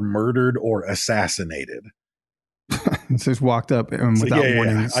up are murdered or assassinated. He just walked up and without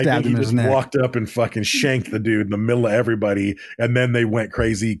warning, stabbed him in his neck. Walked up and fucking shanked the dude in the middle of everybody, and then they went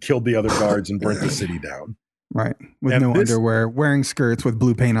crazy, killed the other guards, and burnt the city down. Right, with no underwear, wearing skirts with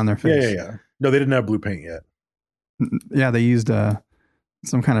blue paint on their face. Yeah. No, they didn't have blue paint yet. Yeah, they used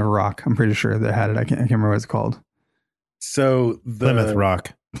some kind of rock. I'm pretty sure they had it. I can't remember what it's called. So Plymouth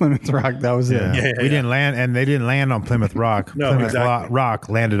Rock. Plymouth Rock. That was it. Yeah. We didn't land, and they didn't land on Plymouth Rock. No, Plymouth exactly. Rock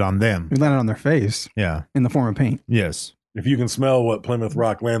landed on them. It landed on their face. Yeah, in the form of paint. Yes. If you can smell what Plymouth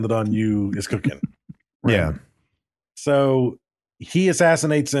Rock landed on you, is cooking. Right. Yeah. So he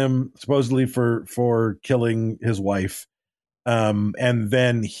assassinates him supposedly for killing his wife. And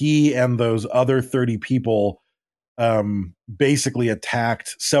then he and those other 30 people basically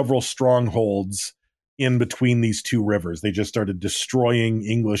attacked several strongholds in between these two rivers. They just started destroying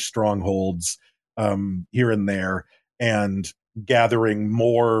English strongholds here and there and gathering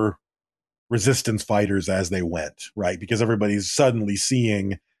more resistance fighters as they went, right? Because everybody's suddenly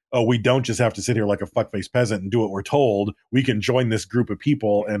seeing oh, we don't just have to sit here like a fuckface peasant and do what we're told. We can join this group of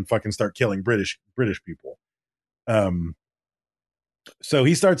people and fucking start killing British people. So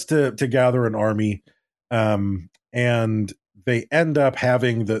he starts to gather an army, and they end up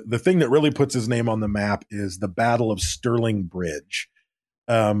having the thing that really puts his name on the map is the Battle of Stirling Bridge.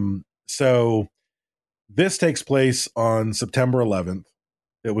 So this takes place on September 11th.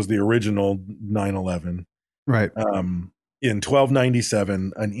 It was the original 9/11. Right. In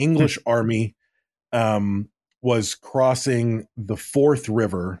 1297, an English army was crossing the Forth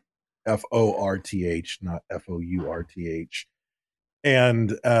River, Forth, not Fourth.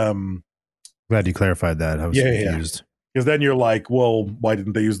 And glad you clarified that. I was confused. Because then you're like, well, why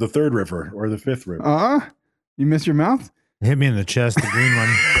didn't they use the third river or the fifth river? You missed your mouth? Hit me in the chest, the green one.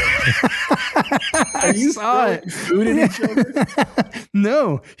 I saw it. Food in each other?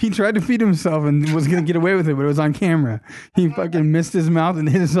 No, he tried to feed himself and was going to get away with it, but it was on camera. He fucking missed his mouth and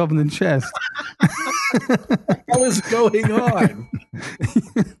hit himself in the chest. What was going on?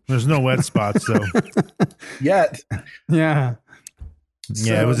 There's no wet spots, though. Yet. Yeah.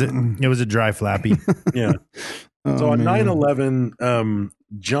 Yeah, it was a dry flappy. Yeah. So Oh, on man. 9/11,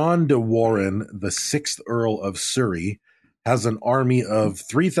 John de Warenne, the 6th Earl of Surrey, has an army of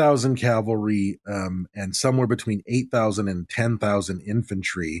 3,000 cavalry and somewhere between 8,000 and 10,000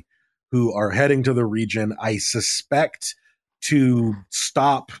 infantry who are heading to the region, I suspect, to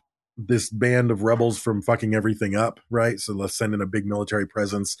stop this band of rebels from fucking everything up, right? So let's send in a big military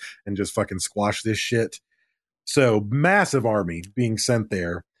presence and just fucking squash this shit. So massive army being sent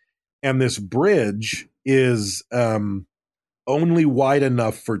there. And this bridge is only wide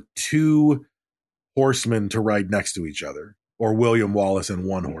enough for 2 horsemen to ride next to each other, or William Wallace and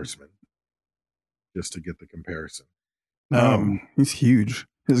 1 horseman, just to get the comparison. He's huge.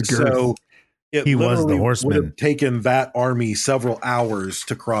 His girth. So He was the literally horseman. would have taken that army several hours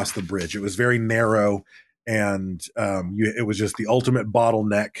to cross the bridge. It was very narrow, and it was just the ultimate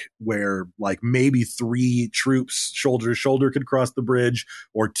bottleneck where like maybe 3 troops shoulder to shoulder could cross the bridge,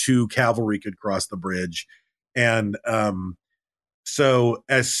 or 2 cavalry could cross the bridge. And so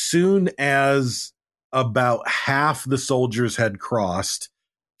as soon as about half the soldiers had crossed,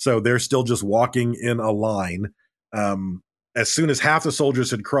 so they're still just walking in a line. As soon as half the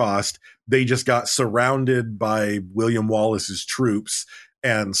soldiers had crossed, they just got surrounded by William Wallace's troops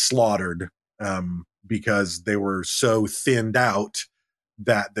and slaughtered because they were so thinned out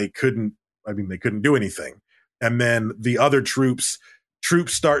that they couldn't do anything. And then the other troops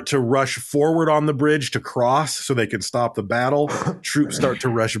start to rush forward on the bridge to cross so they can stop the battle. Troops start to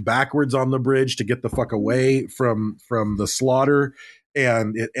rush backwards on the bridge to get the fuck away from the slaughter.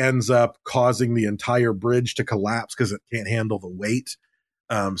 And it ends up causing the entire bridge to collapse because it can't handle the weight.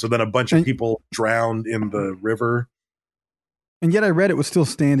 So then a bunch of people drowned in the river. And yet I read it was still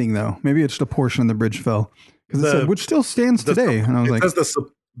standing, though. Maybe it's just a portion of the bridge fell. Because it said, which still stands today. And I was like,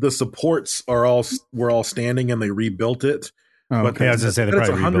 the supports were all standing and they rebuilt it. Oh, But okay. I was gonna say they it's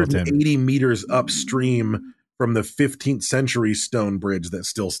probably rebuilt it. 180 meters upstream from the 15th century stone bridge that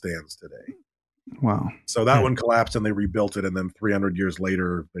still stands today. Wow. So that one collapsed and they rebuilt it, and then 300 years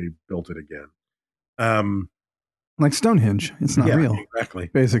later they built it again. Like Stonehenge. It's not real. Exactly.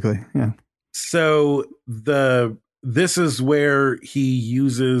 Basically. Yeah. So this is where he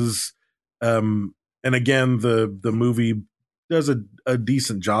uses and again the movie does a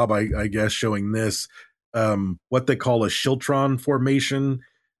decent job, I guess, showing this what they call a Schiltron formation,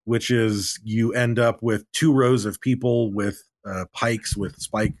 which is you end up with 2 rows of people with pikes with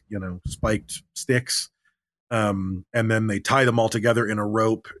spiked sticks. And then they tie them all together in a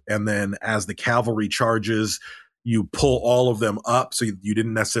rope. And then as the cavalry charges, you pull all of them up. So you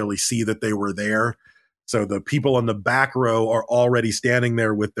didn't necessarily see that they were there. So the people on the back row are already standing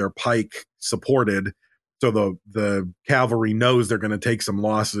there with their pike supported. So the cavalry knows they're going to take some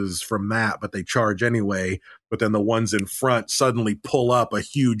losses from that, but they charge anyway. But then the ones in front suddenly pull up a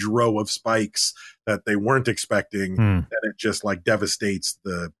huge row of spikes that they weren't expecting, and it just like devastates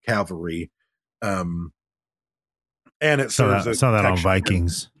the cavalry. And it Saw serves that on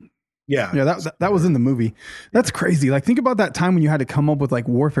Vikings. Yeah, Yeah, that was in the movie. That's crazy. Like, think about that time when you had to come up with like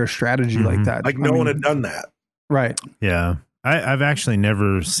warfare strategy like that. Like no one had done that. Right. Yeah. I've actually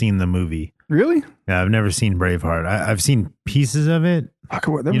never seen the movie. Really? Yeah, I've never seen Braveheart. I've seen pieces of it,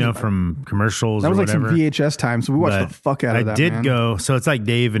 from commercials That was or like whatever. some VHS time, so we watched the fuck out of that. I did man. go. So it's like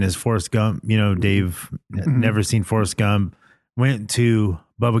Dave and his Forrest Gump. Dave never seen Forrest Gump. Went to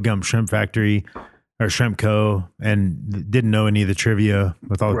Bubba Gump Shrimp Factory or Shrimp Co. and didn't know any of the trivia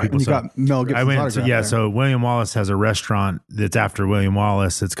with all the people. And you So got Mel Gibson's I went. autograph Yeah. there. So William Wallace has a restaurant that's after William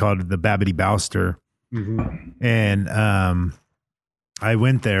Wallace. It's called the Babbity Bowster. And I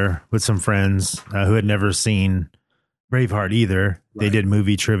went there with some friends who had never seen Braveheart either. They did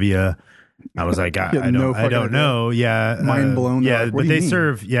movie trivia. I was like, I don't know. Yeah. Mind blown. Yeah. Like, but they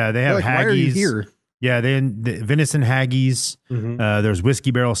serve, they have like, haggis. why are you here? Yeah. The venison haggis. There's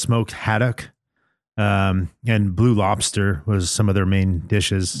whiskey barrel smoked haddock. And blue lobster was some of their main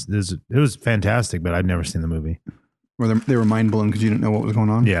dishes. It was fantastic, but I'd never seen the movie. Where they were mind blown because you didn't know what was going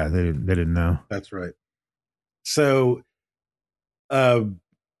on. Yeah, they didn't know. That's right. So,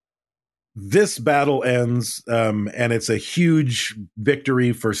 this battle ends, and it's a huge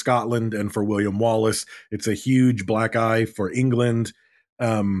victory for Scotland and for William Wallace. It's a huge black eye for England.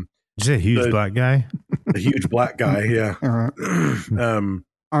 Did you say huge black guy? A huge black guy, yeah.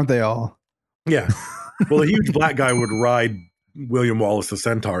 Aren't they all? Yeah. Well, a huge black guy would ride William Wallace the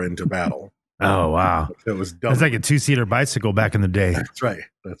Centaur into battle. Oh, wow. It was dumb. It's like a 2-seater bicycle back in the day. That's right.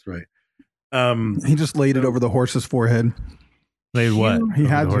 That's right. He just laid it over the horse's forehead. Laid what? He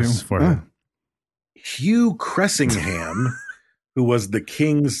had to. Forehead. Hugh Cressingham, who was the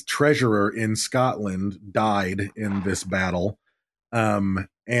king's treasurer in Scotland, died in this battle. And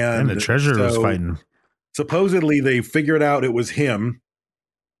the treasurer was fighting. Supposedly, they figured out it was him.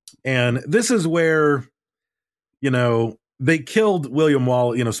 And this is where, they killed William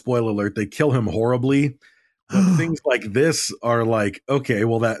Wallace, spoiler alert, they kill him horribly. But things like this are like, okay,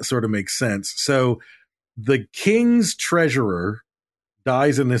 well, that sort of makes sense. So the king's treasurer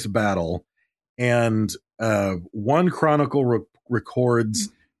dies in this battle, and one chronicle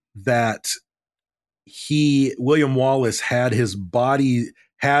records that William Wallace had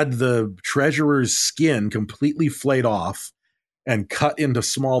the treasurer's skin completely flayed off and cut into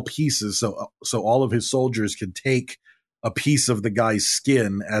small pieces so all of his soldiers could take a piece of the guy's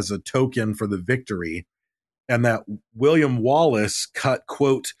skin as a token for the victory, and that William Wallace cut,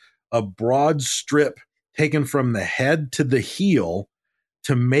 quote, a broad strip taken from the head to the heel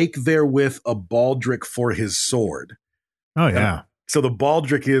to make therewith a baldric for his sword. Oh, yeah. So the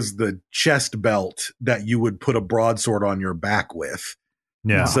baldric is the chest belt that you would put a broadsword on your back with.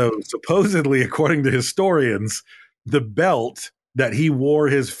 Yeah. So supposedly, according to historians, the belt that he wore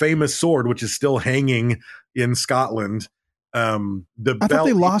his famous sword, which is still hanging in Scotland. I thought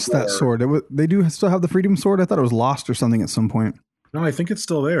they lost that sword. They do still have the freedom sword. I thought it was lost or something at some point. No, I think it's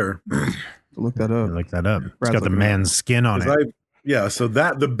still there. Look that up. Look that up. It's got the man's skin on it. So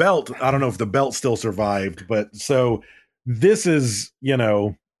that the belt, I don't know if the belt still survived, but so this is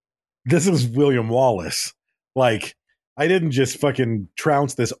William Wallace. Like, I didn't just fucking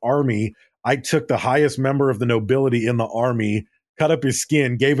trounce this army. I took the highest member of the nobility in the army, cut up his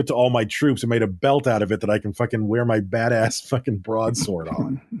skin, gave it to all my troops, and made a belt out of it that I can fucking wear my badass fucking broadsword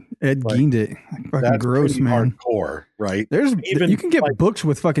on. Ed Gein it. Fucking gross, man. Hardcore, right? You can get books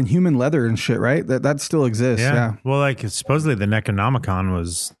with fucking human leather and shit, right? That still exists. Yeah. Well, like supposedly the Necronomicon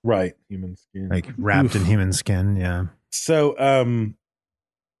was human skin, like wrapped in human skin. Yeah. So,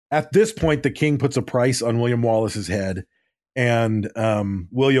 at this point, the king puts a price on William Wallace's head, and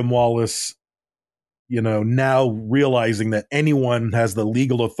William Wallace, now realizing that anyone has the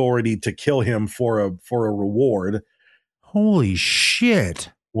legal authority to kill him for a reward. Holy shit.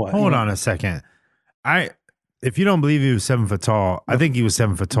 What? Hold on a second. If you don't believe he was 7 foot tall, I think he was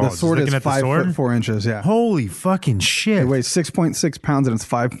 7 foot tall. The sword is 5 foot 4 inches. Yeah. Holy fucking shit. It weighs 6.6 pounds and it's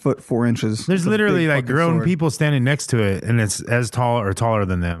 5 foot 4 inches. There's literally like grown people standing next to it, and it's as tall or taller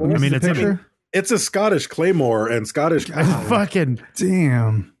than them. It's a Scottish claymore, and Scottish fucking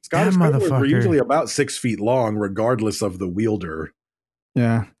damn. Scottish claymores were usually about 6 feet long, regardless of the wielder.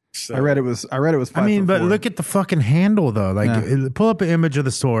 Yeah. So, I read it was 5 but look at the fucking handle though. Like, pull up an image of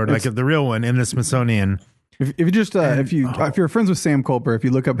the sword, like the real one in the Smithsonian. If you just if you're friends with Sam Culper, if you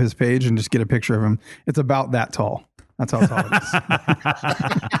look up his page and just get a picture of him, it's about that tall. That's how tall it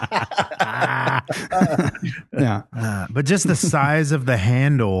is. Yeah. But just the size of the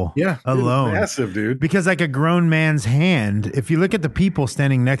handle alone. Massive, dude. Because like a grown man's hand, if you look at the people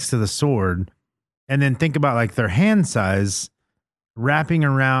standing next to the sword and then think about like their hand size wrapping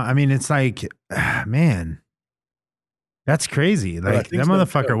around, it's like, man, that's crazy. Like that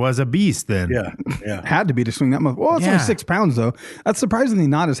motherfucker was a beast then. Yeah. Had to be to swing that motherfucker. Well, it's only 6 pounds though. That's surprisingly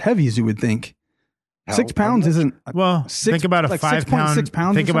not as heavy as you would think. 6 pounds isn't think about a 5 pound. 6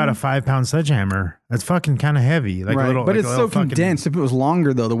 pounds. Think about a 5 pound sledgehammer. That's fucking kind of heavy. Like right. a little, but like it's so condensed. If it was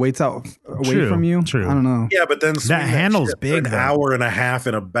longer though, the weight's out away from you. True. I don't know. Yeah, but then that handle's big. An hour and a half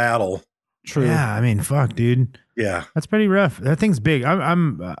in a battle. True. Yeah, fuck, dude. Yeah, that's pretty rough. That thing's big.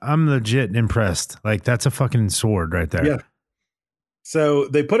 I'm legit impressed. Like that's a fucking sword right there. Yeah. So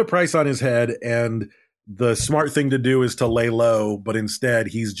they put a price on his head, and the smart thing to do is to lay low, but instead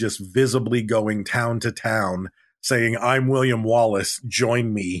he's just visibly going town to town, saying, "I'm William Wallace,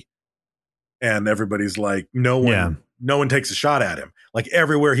 join me." And everybody's like, no one takes a shot at him. Like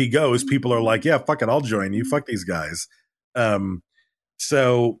everywhere he goes, people are like, yeah, fuck it, I'll join you. Fuck these guys.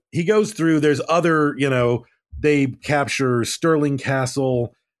 So he goes through, there's other, they capture Stirling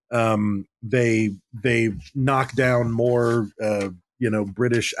Castle. They knock down more,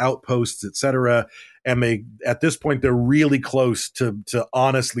 British outposts, etc. And at this point, they're really close to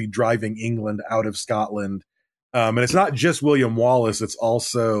honestly driving England out of Scotland. And it's not just William Wallace. It's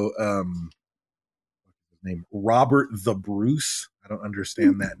also, name Robert the Bruce. I don't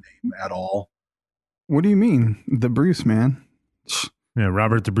understand that name at all. What do you mean, the Bruce, man? Yeah,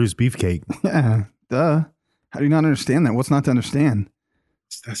 Robert the Bruce Beefcake. Yeah, duh. How do you not understand that? What's not to understand?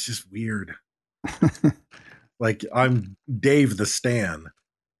 That's just weird. Like I'm Dave the Stan.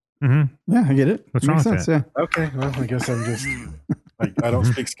 Mm-hmm. Yeah, I get it. What's wrong with sense, that? Yeah. Okay, well, I guess I'm just I don't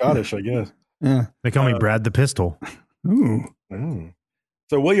speak Scottish. I guess. Yeah, they call me Brad the Pistol. Ooh.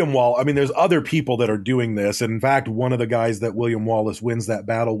 So William Wallace, I mean, there's other people that are doing this. And in fact, one of the guys that William Wallace wins that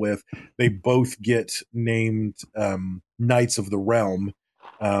battle with, they both get named Knights of the Realm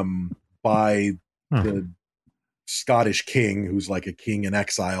by the Scottish king, who's like a king in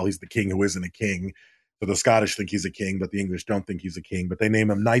exile. He's the king who isn't a king. So the Scottish think he's a king, but the English don't think he's a king. But they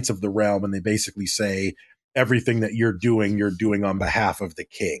name him Knights of the Realm, and they basically say everything that you're doing on behalf of the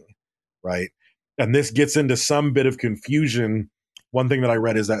king, right? And this gets into some bit of confusion. One thing that I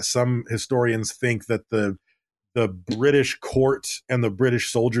read is that some historians think that the British court and the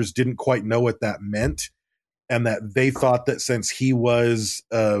British soldiers didn't quite know what that meant, and that they thought that since he was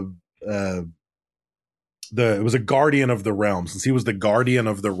it was a guardian of the realm, since he was the guardian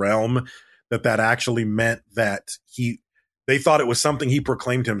of the realm, that actually meant that they thought it was something he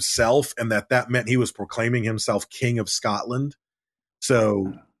proclaimed himself, and that meant he was proclaiming himself King of Scotland.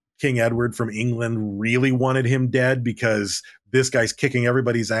 So King Edward from England really wanted him dead because this guy's kicking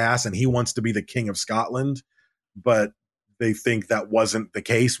everybody's ass and he wants to be the King of Scotland. But they think that wasn't the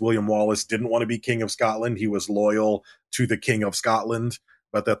case. William Wallace didn't want to be King of Scotland. He was loyal to the King of Scotland,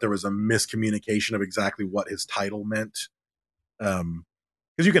 but that there was a miscommunication of exactly what his title meant.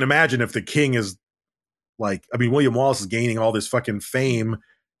 Because you can imagine if the king is William Wallace is gaining all this fucking fame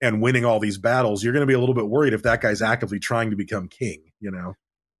and winning all these battles, you're going to be a little bit worried if that guy's actively trying to become king,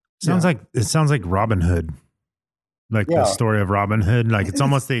 It sounds like Robin Hood. The story of Robin Hood. Like it's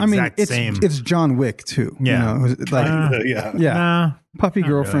almost the exact same. It's John Wick too. Yeah. Puppy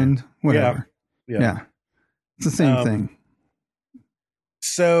girlfriend, really. whatever. Yeah. It's the same thing.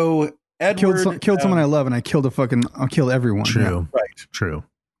 So Edward killed someone I love, and I'll kill everyone. True. Yeah. Right. True.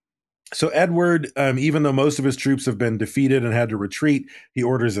 So Edward, even though most of his troops have been defeated and had to retreat, he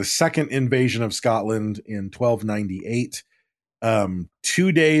orders a second invasion of Scotland in 1298.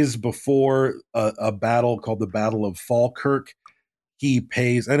 2 days before a battle called the Battle of Falkirk, he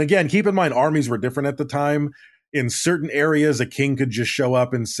pays. And again, keep in mind, armies were different at the time. In certain areas, a king could just show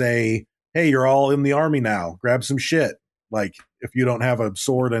up and say, "Hey, you're all in the army now. Grab some shit." Like if you don't have a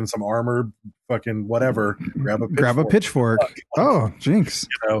sword and some armor, fucking whatever, grab a pitchfork. Oh, jinx.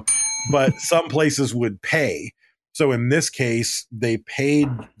 But some places would pay. So in this case, they paid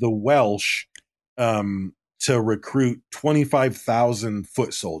the Welsh to recruit 25,000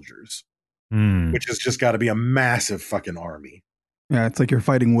 foot soldiers, which has just got to be a massive fucking army. Yeah, it's like you're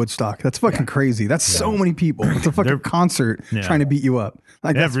fighting Woodstock. That's fucking crazy. That's so many people. It's a fucking concert trying to beat you up.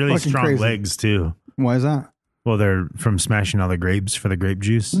 They have really strong crazy. legs too. Why is that? Well, they're from smashing all the grapes for the grape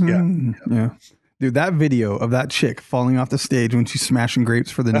juice. Yeah. Dude, that video of that chick falling off the stage when she's smashing grapes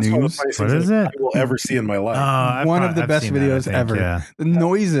for the news. What is it? I will ever see in my life. One of the best videos ever. Yeah. The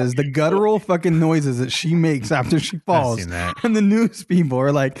noises, the guttural fucking noises that she makes after she falls. I've seen that. And the news people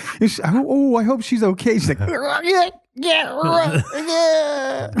are like, "Oh, I hope she's okay." She's like,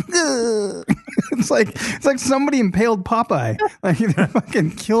 it's like somebody impaled Popeye. Like they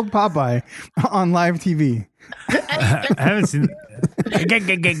fucking killed Popeye on live TV. I haven't seen.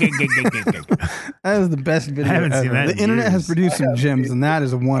 That is the best video I haven't ever. seen that The in internet years. has produced some gems, and that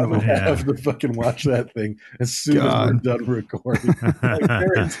is one of them. I have to fucking watch that thing as soon as we're done recording.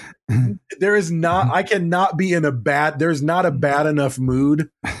 There is not. I cannot be in there's not a bad enough mood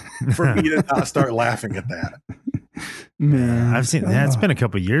for me to not start laughing at that. Man, I've seen. Yeah, it's been a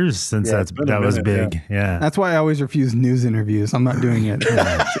couple of years since that was big. Yeah. That's why I always refuse news interviews. I'm not doing it.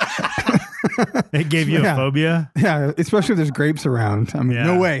 It gave you a phobia? Yeah, especially if there's grapes around. I mean,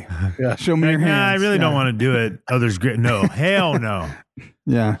 no way. Yeah. Show me your hands. Nah, I really don't want to do it. Oh, there's grape. No, hell no.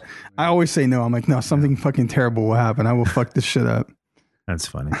 Yeah. I always say no. I'm like, no, something fucking terrible will happen. I will fuck this shit up. That's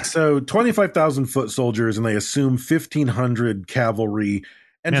funny. So 25,000 foot soldiers, and they assume 1,500 cavalry.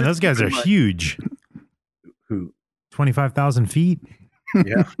 And Man, those guys are huge. Who? 25,000 feet.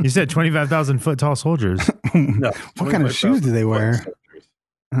 Yeah. You said 25,000 foot tall soldiers. No. What kind of shoes do they wear?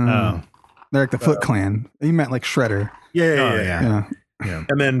 Oh. They're like the Foot Clan. You meant like Shredder. Yeah. Yeah.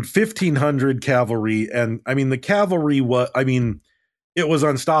 And then 1,500 cavalry. And I mean, the cavalry it was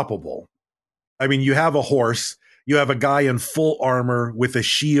unstoppable. I mean, you have a horse, you have a guy in full armor with a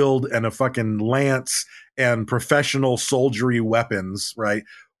shield and a fucking lance and professional soldiery weapons, right?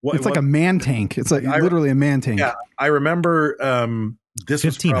 It's like a man tank. It's like literally a man tank. Yeah. I remember this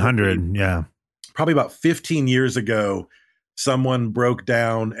 1,500. was probably about 15 years ago. Someone broke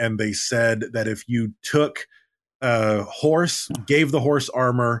down and they said that if you took a horse, gave the horse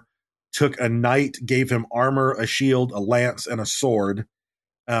armor, took a knight, gave him armor, a shield, a lance, and a sword,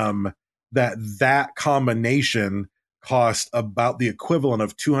 that combination cost about the equivalent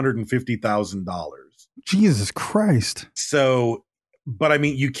of $250,000. Jesus Christ. So, but I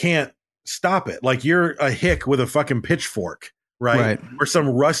mean, you can't stop it. Like, you're a hick with a fucking pitchfork, right? Or some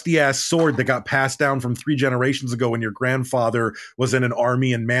rusty ass sword that got passed down from 3 generations ago when your grandfather was in an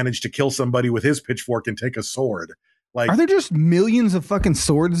army and managed to kill somebody with his pitchfork and take a sword. Like, are there just millions of fucking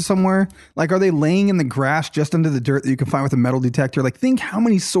swords somewhere? Like, are they laying in the grass just under the dirt that you can find with a metal detector? Like, think how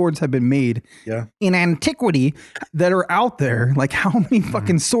many swords have been made in antiquity that are out there. Like, how many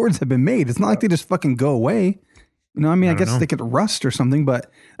fucking swords have been made? It's not like they just fucking go away. You know, I mean, I guess they could rust or something,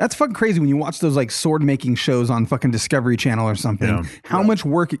 but that's fucking crazy when you watch those like sword making shows on fucking Discovery Channel or something. How much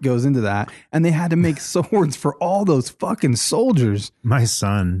work it goes into that. And they had to make swords for all those fucking soldiers. My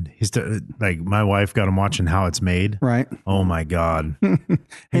son, my wife got him watching How It's Made. Right. Oh my God.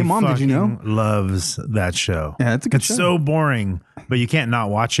 Hey, Mom, did you know? Loves that show. Yeah, it's a good show. It's so boring, but you can't not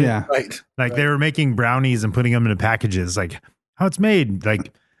watch it. Yeah. Right. They were making brownies and putting them into packages, like How It's Made.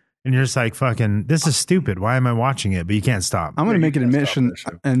 Like, and you're just like, fucking, this is stupid. Why am I watching it? But you can't stop. I'm going to make an admission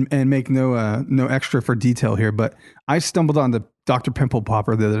and make no extra for detail here, but I stumbled on the Dr. Pimple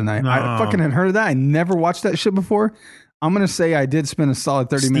Popper the other night. I fucking had heard of that. I never watched that shit before. I'm going to say I did spend a solid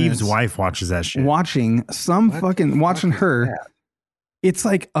 30 minutes. Steve's wife watches that shit. Watching her. It's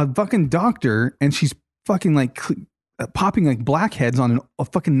like a fucking doctor and she's fucking like popping like blackheads on a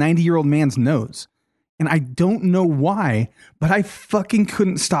fucking 90-year-old man's nose. And I don't know why, but I fucking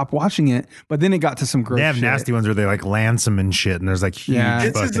couldn't stop watching it. But then it got to some gross shit. They have nasty ones where they like lance them and shit. And there's like huge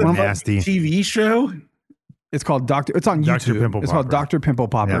fucking nasty TV show. It's called It's on YouTube. Pimple It's Popper. called Dr. Pimple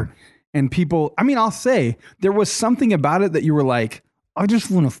Popper. Yeah. And people, I mean, I'll say there was something about it that you were like, I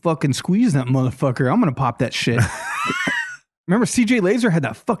just want to fucking squeeze that motherfucker. I'm going to pop that shit. Remember CJ Laser had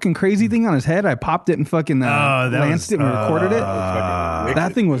that fucking crazy thing on his head? I popped it and fucking lanced it and recorded it.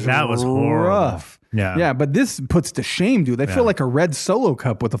 That thing was horrible. rough. Yeah, but this puts to shame, dude. They feel like a red Solo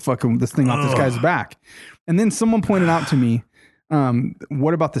cup with this thing off this guy's back. And then someone pointed out to me,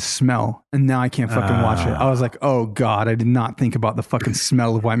 what about the smell? And now I can't fucking watch it. I was like, oh God, I did not think about the fucking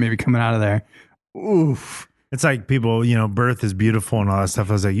smell of what may be coming out of there. Oof. It's like people, birth is beautiful and all that stuff.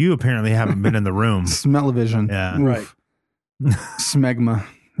 I was like, you apparently haven't been in the room. Smell-o-vision. Yeah. Oof. Right. Smegma.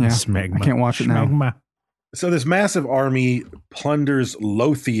 Yeah. Smegma. I can't watch it now. Smegma. So this massive army plunders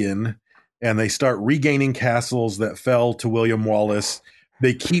Lothian, and they start regaining castles that fell to William Wallace.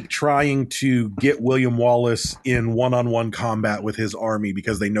 They keep trying to get William Wallace in one-on-one combat with his army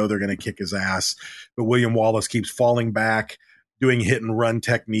because they know they're going to kick his ass. But William Wallace keeps falling back, doing hit and run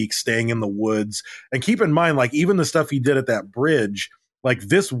techniques, staying in the woods. And keep in mind, like, even the stuff he did at that bridge, like,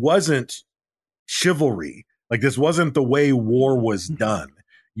 this wasn't chivalry. Like, this wasn't the way war was done.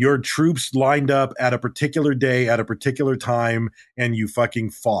 Your troops lined up at a particular day, at a particular time, and you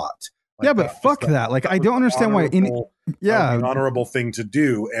fucking fought. Like, yeah, but fuck that. Like, I don't understand why. An honorable thing to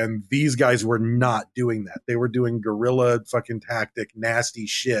do. And these guys were not doing that. They were doing guerrilla fucking tactic, nasty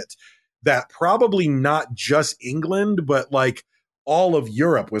shit that probably not just England, but like all of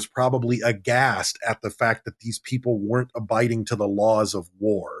Europe was probably aghast at the fact that these people weren't abiding to the laws of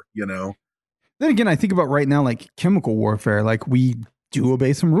war, Then again, I think about right now, like chemical warfare, like we do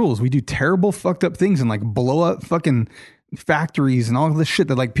obey some rules. We do terrible fucked up things and like blow up fucking factories and all of this shit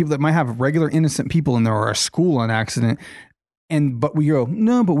that like people that might have regular innocent people in there or a school on accident. But we go,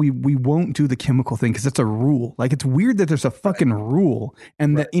 no, but we won't do the chemical thing because it's a rule. Like, it's weird that there's a fucking rule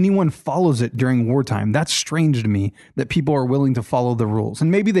and that anyone follows it during wartime. That's strange to me that people are willing to follow the rules.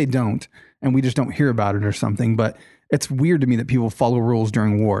 And maybe they don't, and we just don't hear about it or something. But it's weird to me that people follow rules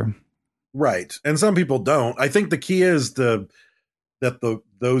during war. Right. And some people don't. I think the key is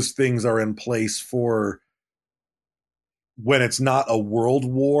those things are in place for when it's not a world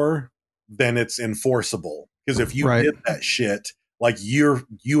war, then it's enforceable. Because if you did that shit, like you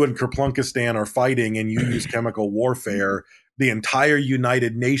and Kerplunkistan are fighting and you use chemical warfare, the entire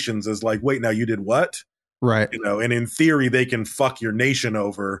United Nations is like, wait, now you did what? Right. You know, and in theory, they can fuck your nation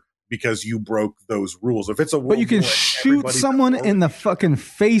over because you broke those rules. If it's a world But you can war, shoot everybody's someone over in the each other. fucking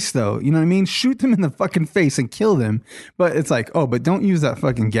face, though. You know what I mean? Shoot them in the fucking face and kill them. But it's like, oh, but don't use that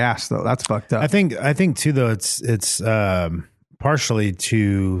fucking gas, though. That's fucked up. I think too, though, it's partially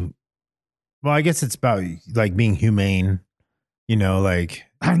to, well, I guess it's about like being humane, you know, like.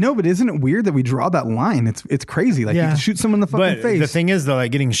 I know, but isn't it weird that we draw that line? It's crazy. Like you can shoot someone in the fucking But face. the thing is, though,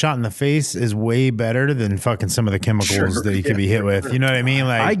 like getting shot in the face is way better than fucking some of the chemicals that you could be hit with. You know what I mean?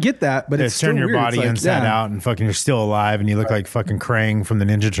 Like I get that, but they it's turn still your weird. body It's like, inside yeah. out, and fucking you're still alive, and you look like fucking Krang from the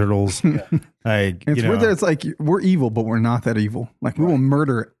Ninja Turtles. Like It's you know, weird that it's like we're evil, but we're not that evil. Like we will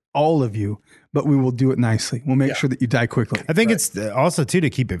murder all of you, but we will do it nicely. We'll make sure that you die quickly. I think it's also too to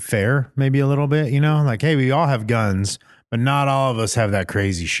keep it fair, maybe a little bit. You know, like hey, we all have guns. But not all of us have that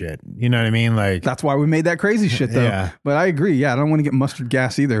crazy shit. You know what I mean? Like That's why we made that crazy shit, though. Yeah. But I agree. Yeah, I don't want to get mustard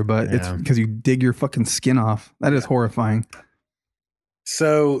gas either. But it's Yeah. because you dig your fucking skin off. That is horrifying.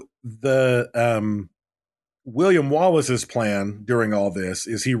 So the William Wallace's plan during all this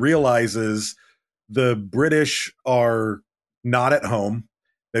is he realizes the British are not at home.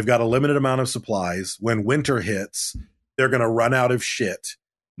 They've got a limited amount of supplies. When winter hits, they're going to run out of shit.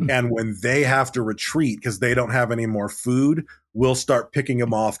 And when they have to retreat because they don't have any more food, we'll start picking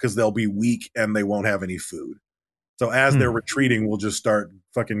them off because they'll be weak and they won't have any food. So as they're retreating, we'll just start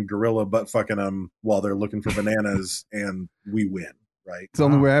fucking guerrilla butt fucking them while they're looking for bananas, and we win, right? It's the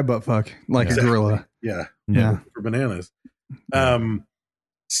only way I butt fuck like a gorilla. Yeah, Yeah. for bananas.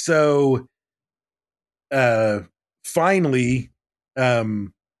 So finally,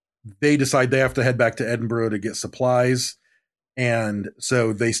 they decide they have to head back to Edinburgh to get supplies. And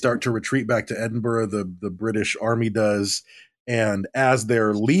so they start to retreat back to Edinburgh. The British army does. And as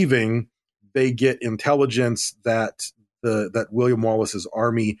they're leaving, they get intelligence that that William Wallace's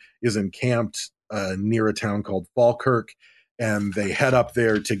army is encamped near a town called Falkirk. And they head up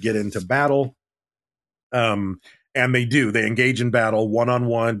there to get into battle. And they do. They engage in battle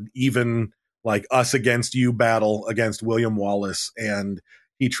one-on-one, even like us against you battle against William Wallace. And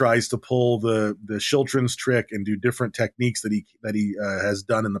he tries to pull the Chiltern's trick and do different techniques that he has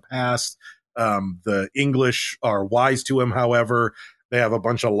done in the past. The English are wise to him, however. They have a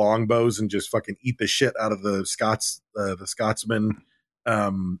bunch of longbows and just fucking eat the shit out of the Scotsmen.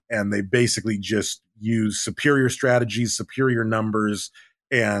 And they basically just use superior strategies, superior numbers,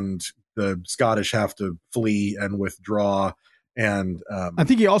 and the Scottish have to flee and withdraw. And I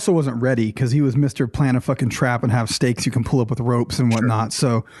think he also wasn't ready because he was Mr. Plan a fucking trap and have stakes you can pull up with ropes and whatnot.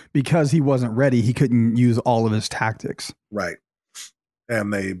 So because he wasn't ready, he couldn't use all of his tactics. Right.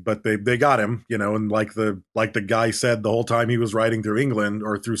 And they got him, you know, and like the guy said the whole time he was riding through England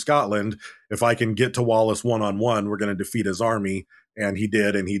or through Scotland, if I can get to Wallace one-on-one, we're going to defeat his army. And he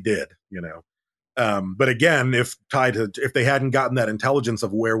did, you know. But again, if they hadn't gotten that intelligence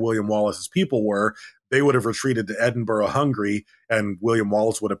of where William Wallace's people were, they would have retreated to Edinburgh hungry, and William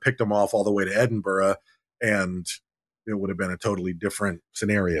Wallace would have picked them off all the way to Edinburgh, and it would have been a totally different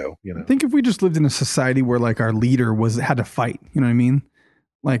scenario, you know. I think if we just lived in a society where like our leader had to fight, you know what I mean?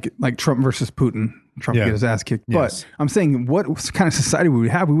 Like Trump versus Putin. Trump would get his ass kicked. Yes. But I'm saying what kind of society would we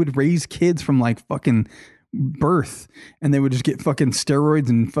have? We would raise kids from like fucking birth, and they would just get fucking steroids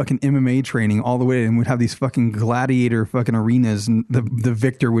and fucking MMA training all the way, and we'd have these fucking gladiator fucking arenas, and the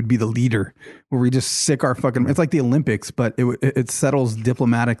victor would be the leader, where we just sick our fucking. It's like the Olympics, but it settles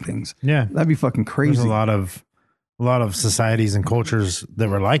diplomatic things. Yeah, that'd be fucking crazy. There's a lot of societies and cultures that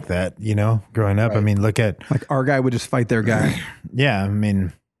were like that, you know, growing up. Right. I mean, look at like our guy would just fight their guy. Yeah, I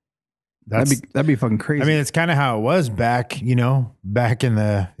mean. That'd be fucking crazy. I mean, it's kind of how it was back in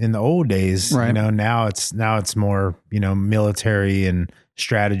the old days. Right. You know, now it's more, you know, military and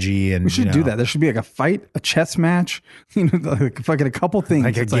strategy, and we should do that. There should be like a fight, a chess match, you know, like fucking a couple things,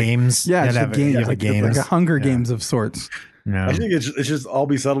 like it's games. Yeah, it's like games, like a Hunger Games of sorts. No. I think it's just all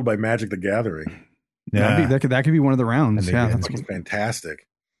be settled by Magic the Gathering. Yeah, that could be one of the rounds. Yeah, that's fantastic.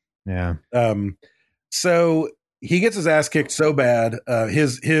 Yeah. So he gets his ass kicked so bad.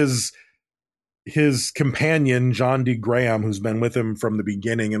 His companion, John D. Graham, who's been with him from the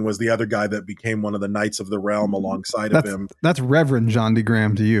beginning and was the other guy that became one of the Knights of the Realm alongside of him. That's Reverend John D.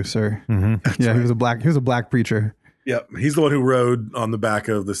 Graham to you, sir. Mm-hmm. Yeah, right. he was a black preacher. Yep. He's the one who rode on the back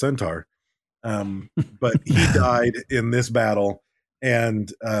of the Centaur. But he died in this battle,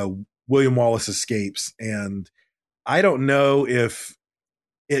 and William Wallace escapes. And I don't know if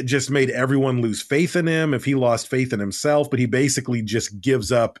it just made everyone lose faith in him, if he lost faith in himself, but he basically just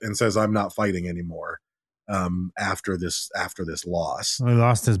gives up and says, I'm not fighting anymore after this loss. Well, he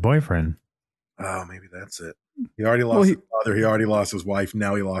lost his boyfriend. Oh, maybe that's it. He already lost his father. He already lost his wife.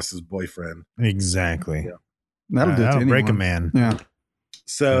 Now he lost his boyfriend. Exactly. Yeah. That'll break a anyone. man. Yeah.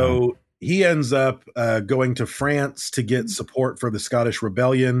 So he ends up going to France to get support for the Scottish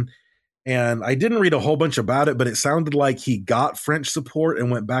Rebellion. And I didn't read a whole bunch about it, but it sounded like he got French support and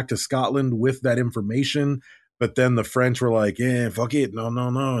went back to Scotland with that information. But then the French were like, fuck it. No.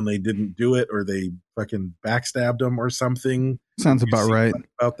 And they didn't do it, or they fucking backstabbed him or something. Sounds about right.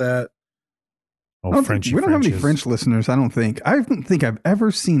 About that. Oh, we don't Frenchy have any Frenches. French listeners, I don't think. I don't think I've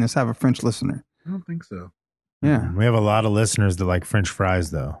ever seen us have a French listener. I don't think so. Yeah. We have a lot of listeners that like French fries,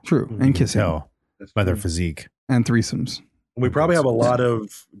 though. True. You And can kissing. tell by their physique. And threesomes. We probably have a lot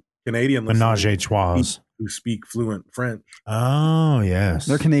of Canadian Menage a listeners trois. who speak fluent French. Oh, yes.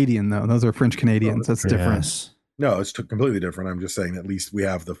 They're Canadian, though. Those are French Canadians. That's different. Yes. No, it's completely different. I'm just saying at least we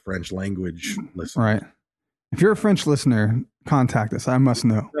have the French language listeners. Right. If you're a French listener, contact us. I must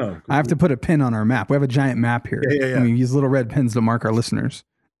know. No, I have to put a pin on our map. We have a giant map here. Yeah. And we use little red pins to mark our listeners.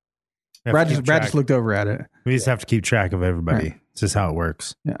 We have Brad to keep just track. looked over at it. We just have to keep track of everybody. Right. It's just how it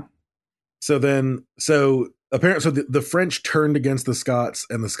works. Yeah. So apparently, the French turned against the Scots,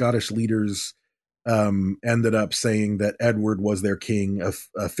 and the Scottish leaders ended up saying that Edward was their king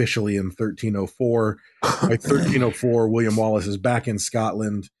officially in 1304. By 1304, William Wallace is back in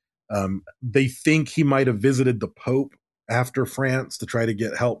Scotland. They think he might have visited the Pope after France to try to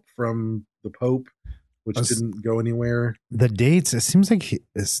get help from the Pope, which didn't go anywhere. The dates, it seems like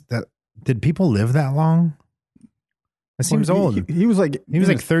did people live that long? It seems old. He was like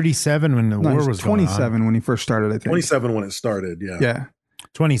 37 when the war was 27 going on. when he first started, I think. 27 when it started, yeah. Yeah.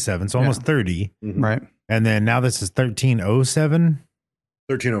 27, so almost 30. Mhm. Right. And then now this is 1307,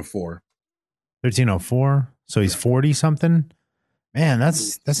 1304. 1304. So he's 40 something. Man, that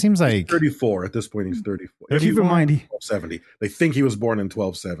seems like 34. At this point, he's 34. Keep in mind, 1270. They think he was born in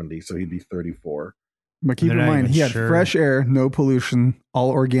 1270, so he'd be 34. But keep They're in not mind, even he had sure. fresh air, no pollution, all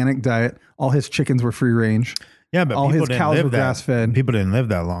organic diet. All his chickens were free range. yeah, but all people his didn't cows live were that. grass fed. People didn't live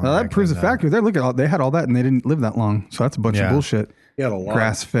that long. Now that back proves a then, though. factor. They look at all they had all that, and they didn't live that long. So that's a bunch of Yeah. bullshit. He had a lot.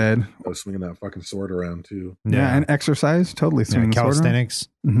 Grass fed. I was swinging that fucking sword around too. Yeah. And exercise. Totally Yeah, swinging the sword around. calisthenics.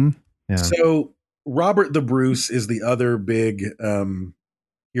 Mm-hmm. Yeah. So Robert the Bruce is the other big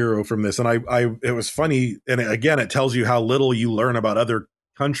hero from this, and I it was funny, and again, it tells you how little you learn about other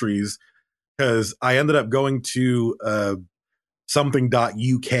countries, because I ended up going to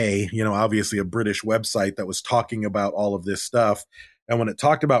something.uk, obviously a British website that was talking about all of this stuff, and when it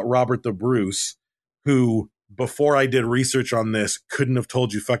talked about Robert the Bruce, who before I did research on this couldn't have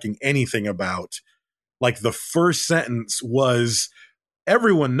told you fucking anything about, like the first sentence was,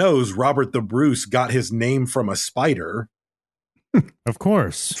 everyone knows Robert the Bruce got his name from a spider. Of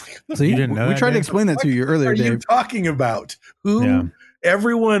course. So You didn't know we that, tried to Dave? explain that to you earlier, What are you Dave. talking about? Who? Yeah.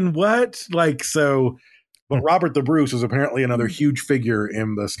 Everyone? What? Like, so, but Robert the Bruce was apparently another huge figure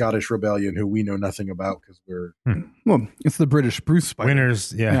in the Scottish Rebellion who we know nothing about because we're Well, it's the British Bruce Spider.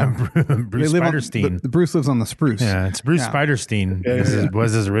 Winners. Yeah. Bruce They live on- Spiderstein. the Bruce lives on the spruce. Yeah, it's Bruce Yeah. Spiderstein. Yeah, yeah, yeah.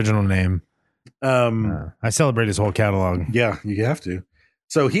 Was his original name. I celebrate his whole catalog. yeah, you have to.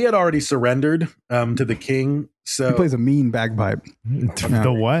 So he had already surrendered to the king. So He plays a mean bagpipe.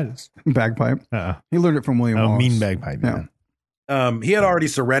 The what? Bagpipe. He learned it from William Oh, Wallace. mean bagpipe. Yeah. he had already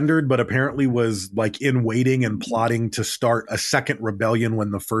surrendered, but apparently was like in waiting and plotting to start a second rebellion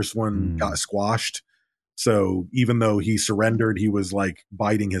when the first one got squashed. So even though he surrendered, he was like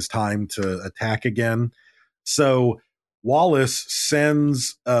biding his time to attack again. So Wallace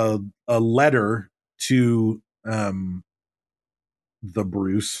sends a letter to the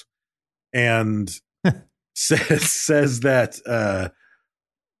Bruce and says that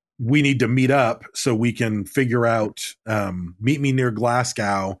we need to meet up so we can figure out, meet me near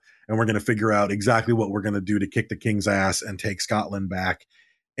Glasgow, and we're going to figure out exactly what we're going to do to kick the king's ass and take Scotland back.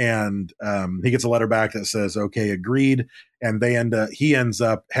 And he gets a letter back that says, okay, agreed. And he ends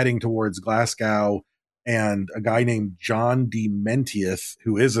up heading towards Glasgow, and a guy named John de Menteith,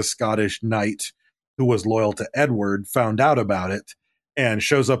 who is a Scottish knight who was loyal to Edward, found out about it and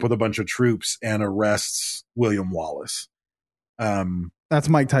shows up with a bunch of troops and arrests William Wallace. That's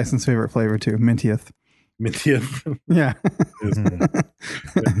Mike Tyson's favorite flavor too, Mintieth. Mintieth. Yeah.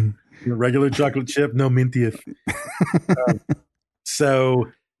 Regular chocolate chip, no Mintieth. So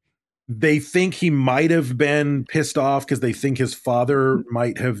they think he might have been pissed off because they think his father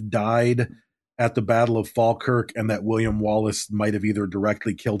might have died at the Battle of Falkirk, and that William Wallace might have either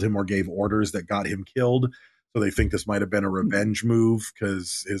directly killed him or gave orders that got him killed. So they think this might have been a revenge move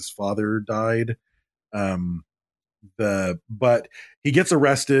because his father died. But he gets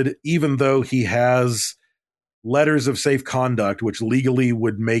arrested, even though he has letters of safe conduct, which legally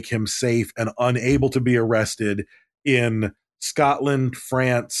would make him safe and unable to be arrested in Scotland,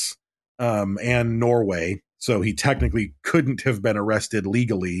 France, and Norway. So he technically couldn't have been arrested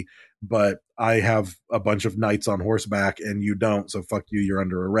legally, but I have a bunch of knights on horseback and you don't. So fuck you, you're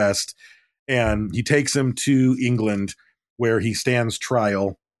under arrest. And he takes him to England where he stands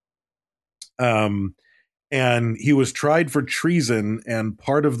trial. And he was tried for treason. And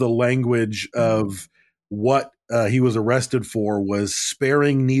part of the language of what he was arrested for was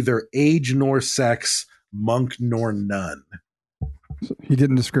sparing neither age nor sex, monk nor nun. So he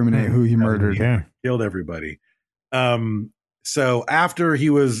didn't discriminate who he murdered. Yeah. Killed everybody. So after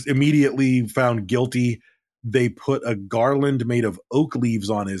he was immediately found guilty, they put a garland made of oak leaves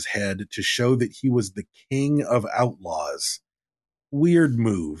on his head to show that he was the king of outlaws. Weird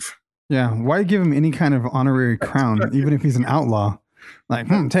move. Yeah. Why give him any kind of honorary crown, even if he's an outlaw? Like,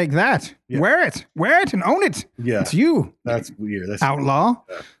 take that. Yeah. Wear it and own it. Yeah. It's you. That's weird. That's outlaw.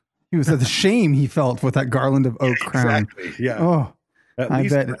 Yeah. He was at the shame he felt with that garland of oak crown. Exactly. Yeah. Oh, At I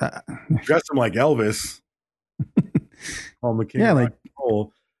least bet. dress him like Elvis. On the king. Yeah, of like- rock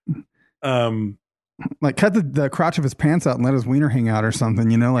and roll. Like cut the crotch of his pants out and let his wiener hang out or something,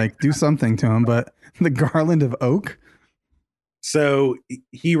 like do something to him. But the garland of oak. So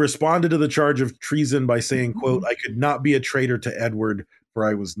he responded to the charge of treason by saying, quote, "I could not be a traitor to Edward, for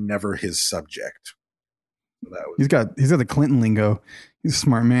I was never his subject." So that was, He's got the Clinton lingo. He's a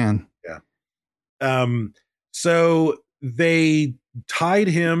smart man. yeah. So they tied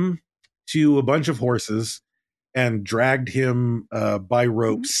him to a bunch of horses and dragged him by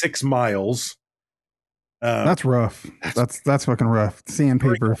rope 6 miles. That's rough. That's fucking rough.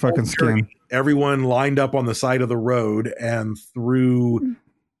 Sandpaper, fucking skin. Everyone lined up on the side of the road and threw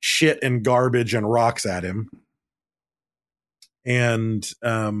shit and garbage and rocks at him. And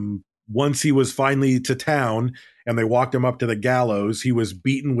once he was finally to town and they walked him up to the gallows, he was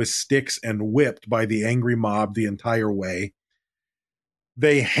beaten with sticks and whipped by the angry mob the entire way.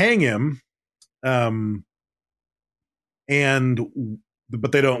 They hang him, but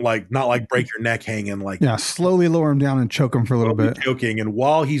they don't not like break your neck hanging, like slowly lower him down and choke him for a little bit. Choking, and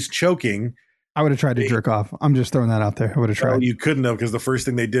while he's choking, I would have tried to jerk off. I'm just throwing that out there. I would have tried. You couldn't have, because the first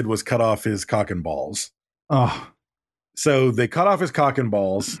thing they did was cut off his cock and balls. Oh, so they cut off his cock and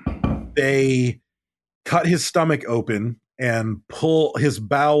balls. They cut his stomach open and pull his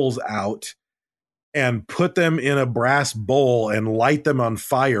bowels out and put them in a brass bowl and light them on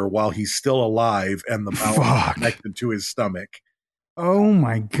fire while he's still alive and the bowels are connected to his stomach. Oh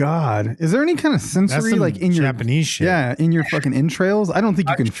my God. Is there any kind of sensory some in your Japanese shit? Yeah, in your fucking entrails? I don't think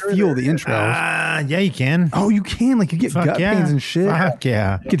you can feel the entrails. Yeah, you can. Oh, you can. Like you get Fuck gut yeah. pains and shit. Fuck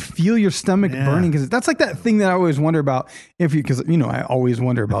yeah. You could feel your stomach burning, because that's like that thing that I always wonder about. Because I always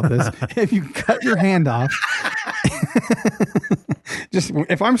wonder about this. If you cut your hand off, just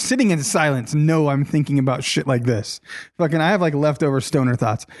if I'm sitting in silence, no, I'm thinking about shit like this. Fucking, I have like leftover stoner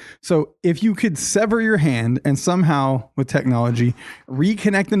thoughts. So if you could sever your hand and somehow with technology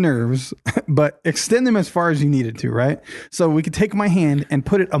reconnect the nerves, but extend them as far as you needed to, right? So we could take my hand and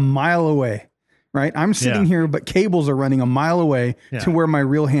put it a mile away. Right. I'm sitting here, but cables are running a mile away to where my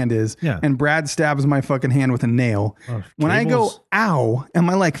real hand is. Yeah. And Brad stabs my fucking hand with a nail. When I go, ow, am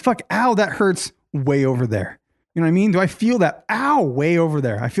I like, fuck, ow, that hurts way over there? You know what I mean? Do I feel that, ow, way over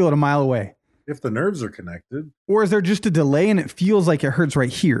there? I feel it a mile away. If the nerves are connected. Or is there just a delay and it feels like it hurts right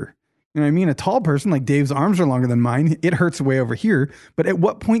here? You know what I mean? A tall person, like Dave's arms are longer than mine. It hurts way over here. But at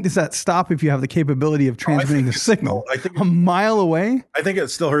what point does that stop if you have the capability of transmitting the signal? I think a mile away? I think it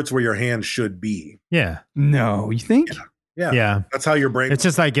still hurts where your hand should be. Yeah. No, you think? Yeah. That's how your brain. It's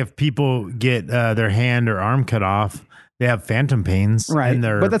just like if people get their hand or arm cut off, they have phantom pains. Right. In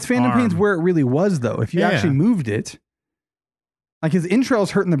their But that's phantom pains where it really was, though. If you actually moved it. Like his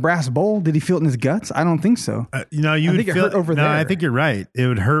entrails hurt in the brass bowl. Did he feel it in his guts? I don't think so. I think it hurt over there. I think you're right. It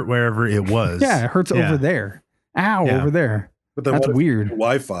would hurt wherever it was. Yeah, it hurts over there. Ow, over there. But then that's what if weird.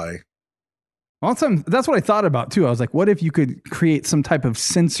 Wi-Fi. Well, that's what I thought about too. I was like, what if you could create some type of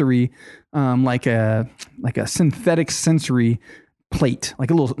sensory, like a synthetic sensory plate, like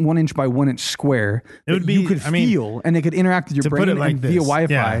a little 1 inch by 1 inch square. It would be, you could feel, and it could interact with your brain put it like and this, via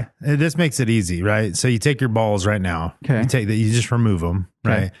Wi-Fi. Yeah. This makes it easy, right? So you take your balls right now. Okay. You just remove them,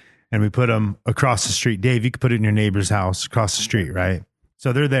 right? Okay. And we put them across the street. Dave, you could put it in your neighbor's house across the street, right?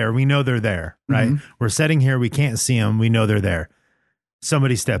 So they're there. We know they're there, right? Mm-hmm. We're sitting here. We can't see them. We know they're there.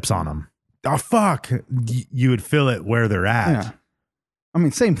 Somebody steps on them. Oh, fuck. You would feel it where they're at. Yeah. I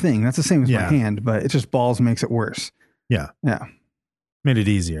mean, same thing. That's the same as my Yeah. hand, but it's just balls makes it worse. Yeah. Yeah. Made it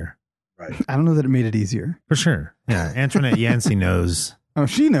easier. Right. I don't know that it made it easier. For sure. Yeah. Antoinette Yancey knows Oh,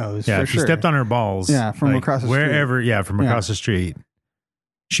 she knows. Yeah, for if sure. you stepped on her balls. Yeah, from across the street. wherever, yeah, from across the street,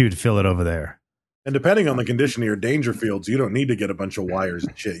 she would feel it over there. And depending on the condition of your danger fields, you don't need to get a bunch of wires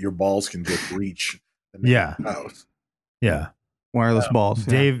and shit. Your balls can just reach the neighbor's house. Yeah. Wireless balls.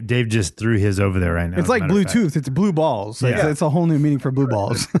 Yeah. Dave just threw his over there right now. It's like Bluetooth. It's blue balls. Yeah. It's a whole new meaning for blue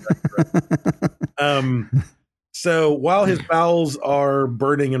balls. So while his bowels are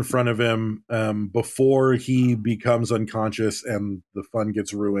burning in front of him, before he becomes unconscious and the fun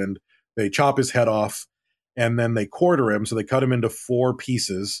gets ruined, they chop his head off and then they quarter him. So they cut him into 4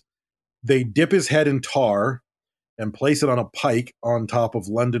 pieces. They dip his head in tar and place it on a pike on top of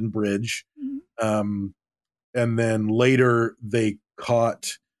London Bridge. And then later they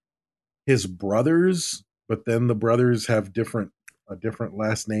caught his brothers, but then the brothers have a different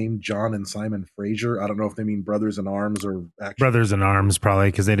last name, John and Simon Fraser. I don't know if they mean brothers in arms or actually Brothers in Arms, probably,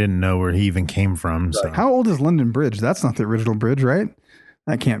 because they didn't know where he even came from. So. How old is London Bridge? That's not the original bridge, right?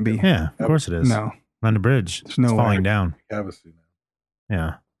 That can't be. Yeah, of course it is. No. London Bridge. There's no it's falling way. down. Havasu.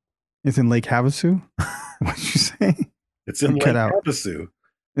 Yeah. It's in Lake Havasu? What'd you say? It's in Lake Cut out. Havasu.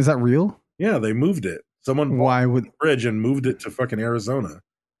 Is that real? Yeah, they moved it. Someone Why bought would the bridge and moved it to fucking Arizona.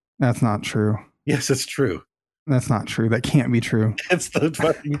 That's not true. Yes, it's true. That's not true. That can't be true. It's the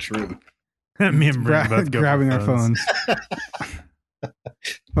fucking truth. Me and Brent both go grabbing for our phones.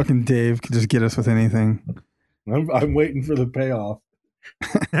 Fucking Dave could just get us with anything. I'm waiting for the payoff.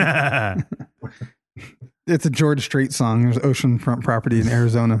 It's a George Strait song. There's oceanfront property in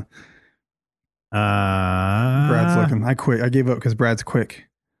Arizona. Brad's looking. I quit. I gave up because Brad's quick.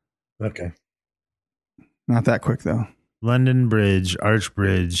 Okay. Not that quick though. London Bridge, Arch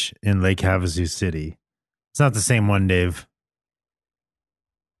Bridge in Lake Havasu City. It's not the same one, Dave.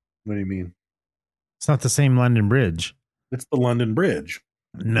 What do you mean? It's not the same London Bridge. It's the London Bridge.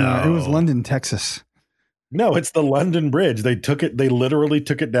 No. It was London, Texas. No, it's the London Bridge. They literally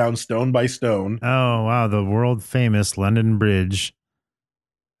took it down stone by stone. Oh, wow. The world famous London Bridge.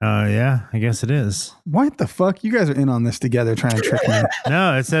 Yeah, I guess it is. What the fuck? You guys are in on this together trying to trick me.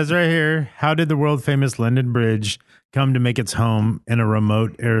 No, it says right here, how did the world famous London Bridge come to make its home in a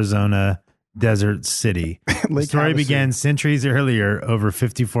remote Arizona desert city? The story Havasu. began centuries earlier, over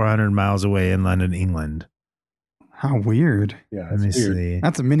 5,400 miles away in London, England. How weird. Yeah, Let me it's weird. see.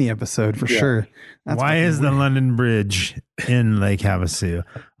 That's a mini episode for sure. That's Why fucking is the weird. London Bridge in Lake Havasu?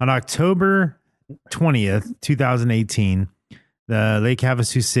 On October 20th, 2018, the Lake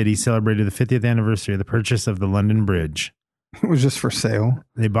Havasu city celebrated the 50th anniversary of the purchase of the London Bridge. It was just for sale.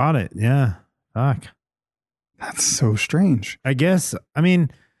 They bought it. Yeah. Fuck. That's so strange. I guess. I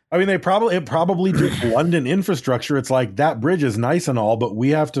mean, it probably just London infrastructure. It's like that bridge is nice and all, but we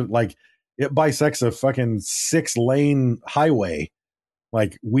have to it bisects a fucking 6-lane highway.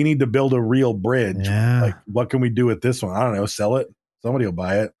 Like we need to build a real bridge. Yeah. Like what can we do with this one? I don't know. Sell it. Somebody will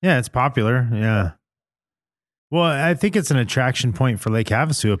buy it. yeah, it's popular. Yeah. Well, I think it's an attraction point for Lake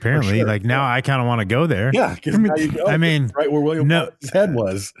Havasu, apparently. sure, Like now I kind of want to go there. Yeah. Now you go. I mean, It's right where William Wallace's head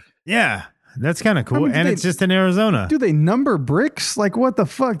was. Yeah. That's kind of cool. I mean, do and they- it's just in Arizona. Do they number bricks? Like, what the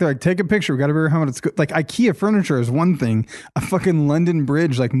fuck? They're like, take a picture. We got to figure out how much it's like. IKEA furniture is one thing. A fucking London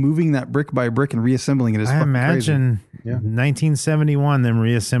Bridge, like moving that brick by brick and reassembling it is I fucking imagine crazy. 1971, them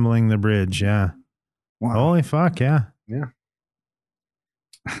reassembling the bridge. Yeah. Wow. Holy fuck. Yeah. Yeah.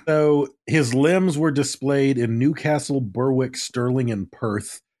 So his limbs were displayed in Newcastle, Berwick, Stirling, and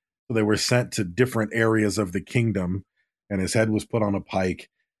Perth. So they were sent to different areas of the kingdom, and his head was put on a pike.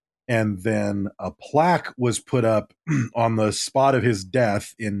 And then a plaque was put up on the spot of his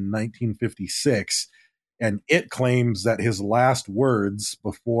death in 1956. And it claims that his last words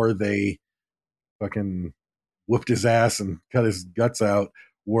before they fucking whooped his ass and cut his guts out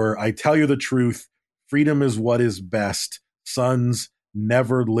were, "I tell you the truth, freedom is what is best. Sons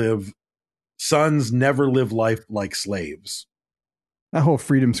never live life like slaves." That whole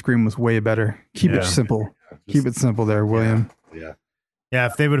freedom scream was way better. Keep Yeah. it simple. Keep it simple there, William. Yeah. Yeah.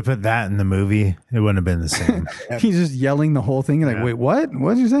 If they would have put that in the movie, it wouldn't have been the same. He's just yelling the whole thing. Like, Yeah. wait, what?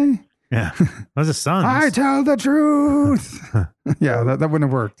 What did you say? Yeah. Those are sons. I tell the truth. Yeah, that wouldn't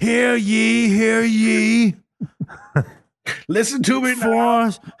have worked. Hear ye, hear ye. Listen to me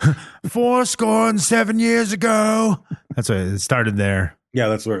now. 407 years ago. That's what it started there. Yeah,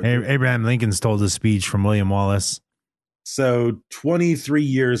 that's where. Abraham Lincoln stole the speech from William Wallace. So 23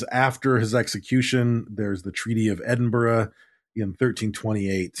 years after his execution, there's the Treaty of Edinburgh in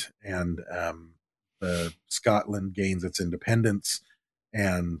 1328, and Scotland gains its independence.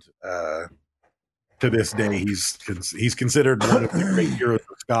 And to this day, he's considered one of the great heroes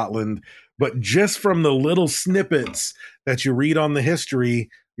of Scotland. But just from the little snippets that you read on the history,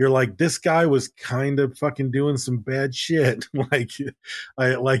 you're like, this guy was kind of fucking doing some bad shit. like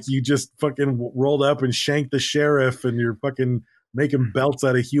you just fucking rolled up and shanked the sheriff, and you're fucking making belts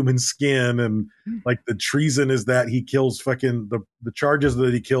out of human skin, and like the treason is that he kills fucking the charges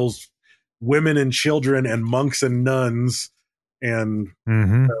that he kills women and children and monks and nuns. And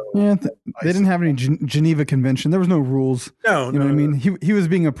they didn't have any Geneva Convention. There was no rules. No, you know what I mean? He was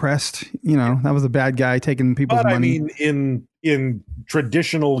being oppressed. You know, that was a bad guy taking people's money. I mean, in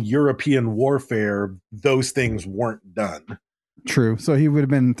traditional European warfare, those things weren't done. True. So he would have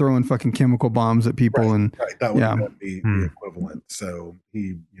been throwing fucking chemical bombs at people, and that would be the equivalent. So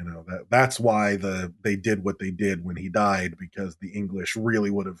he, you know, that's why they did what they did when he died, because the English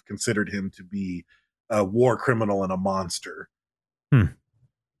really would have considered him to be a war criminal and a monster. So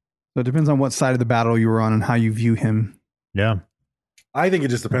it depends on what side of the battle you were on and how you view him. Yeah. I think it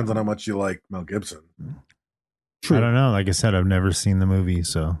just depends on how much you like Mel Gibson. True. I don't know. Like I said, I've never seen the movie,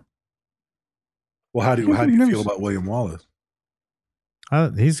 so. Well, how do you feel about William Wallace?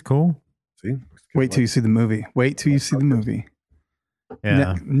 He's cool. See? Wait till you see the movie. Wait till you see the movie.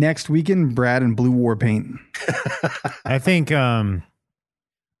 Yeah. Next weekend, Brad in blue war paint. I think my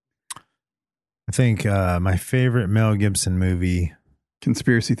favorite Mel Gibson movie,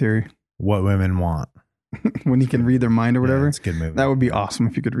 Conspiracy Theory. What Women Want. When he can read their mind or whatever. It's a good movie. That would be awesome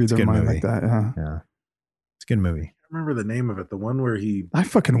if you could read their mind like that. Yeah. It's a good movie. I remember the name of it. The one where I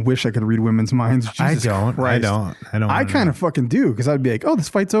fucking wish I could read women's minds. Jesus I Christ. don't. I kind of fucking do, because I'd be like, oh, this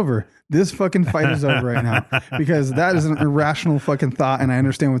fight's over. This fucking fight is over right now. Because that is an irrational fucking thought, and I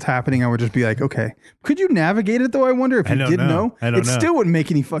understand what's happening. I would just be like, okay. Could you navigate it, though? I wonder if you didn't know. I don't know. It still wouldn't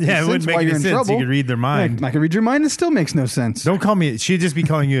make any fucking sense. It wouldn't make while any you're in sense. trouble. You could read their mind. I could read your mind. It still makes no sense. Don't call me. She'd just be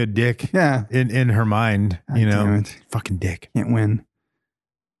calling you a dick. Yeah. In her mind, you know. Damn it. Fucking dick. Can't win.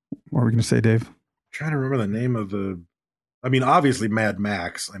 What were we going to say, Dave? I'm trying to remember the name of the. I mean, obviously Mad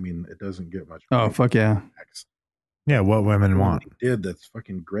Max. I mean, it doesn't get much. Oh, fuck yeah. Max. Yeah, What Women Want. He did that's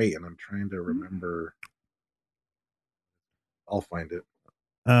fucking great, and I'm trying to remember. I'll find it.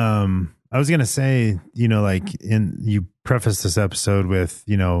 I was gonna say, you know, like you preface this episode with,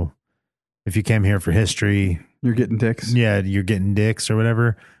 you know, if you came here for history, you're getting dicks. Yeah, you're getting dicks or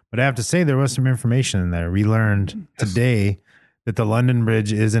whatever. But I have to say there was some information in there. We learned today that the London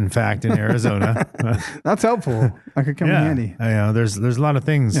Bridge is in fact in Arizona. That's helpful. That could come in handy. I know there's a lot of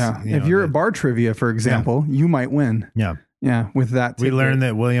things. Yeah. If you're at bar trivia, for example, you might win. Yeah. Yeah. With that, we learned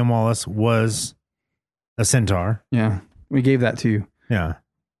that William Wallace was a centaur. Yeah. We gave that to you. Yeah.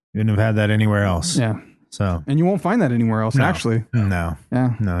 You wouldn't have had that anywhere else. Yeah. So. And you won't find that anywhere else, actually. No.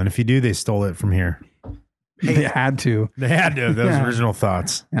 Yeah. No. And if you do, they stole it from here. They had to. They had to. Those original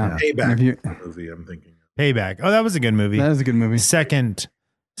thoughts. Yeah. Payback movie, I'm thinking. Payback. Oh, that was a good movie. That is a good movie. Second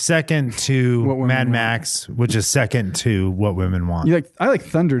to Mad Max, which is second to What Women Want. I like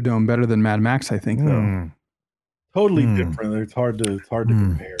Thunderdome better than Mad Max, I think, though. Totally different. It's hard to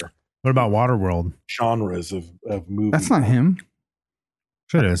compare. What about Waterworld? Genres of movies. That's not him.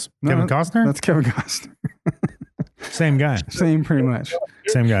 Sure it is. No, Kevin Costner? That's Kevin Costner. Same guy. Same, pretty much.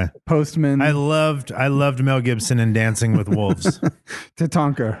 Same guy. Postman. I loved Mel Gibson in Dancing with Wolves.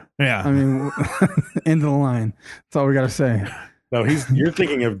 Tatanka. Yeah. I mean, end of the line. That's all we got to say. No, you're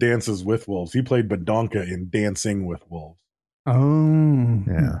thinking of Dances with Wolves. He played Badonka in Dancing with Wolves. Oh.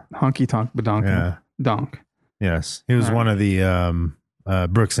 Yeah. Honky Tonk Badonka. Yeah. Donk. Yes. He was one of the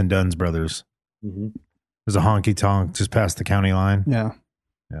Brooks and Dunn's brothers. Mm-hmm. There's a honky tonk just past the county line. Yeah.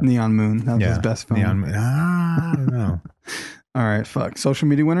 Neon Moon. That was his best film. Neon Moon. I don't know. All right. Fuck. Social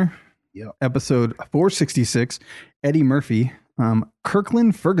media winner? Yeah. Episode 466. Eddie Murphy.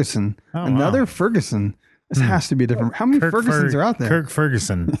 Kirkland Ferguson. Another Ferguson. This has to be a different. How many Fergusons are out there? Kirk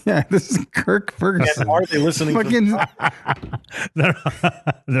Ferguson. Yeah, this is Kirk Ferguson. And are they listening?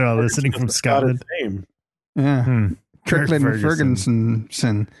 They're all listening from Scotland. Name. Yeah. Kirkland Ferguson.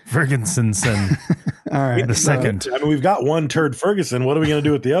 Ferguson. All right. The second. I mean, we've got one turd Ferguson. What are we going to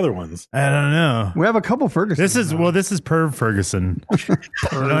do with the other ones? I don't know. We have a couple Fergusons. This is Perv Ferguson.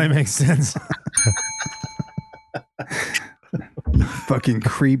 It only makes sense. Fucking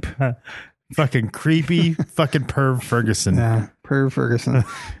creep. Fucking creepy fucking Perv Ferguson. Yeah, Perv Ferguson.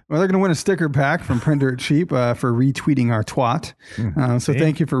 Well, they're going to win a sticker pack from Printer Cheap for retweeting our twat. So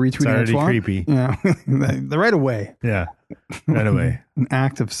thank you for retweeting our twat. Creepy. Yeah, the right away. Yeah, right away. An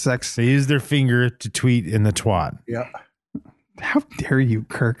act of sex. They use their finger to tweet in the twat. Yeah. How dare you,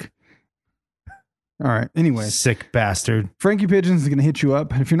 Kirk? All right. Anyway, sick bastard. Frankie Pigeons is going to hit you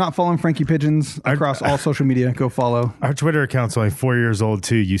up. If you're not following Frankie Pigeons across all social media, go follow. Our Twitter account's only 4 years old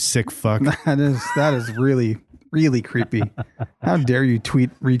too. You sick fuck. That is really, really creepy. How dare you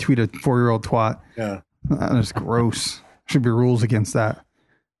retweet a 4-year-old twat? Yeah, that is gross. Should be rules against that.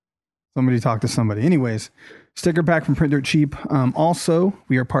 Somebody talk to somebody. Anyways, sticker pack from Print Dirt Cheap. Also,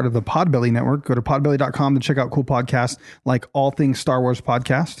 we are part of the Podbelly Network. Go to podbelly.com to check out cool podcasts like All Things Star Wars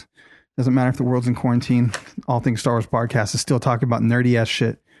Podcast. Doesn't matter if the world's in quarantine. All Things Star Wars Podcast is still talking about nerdy ass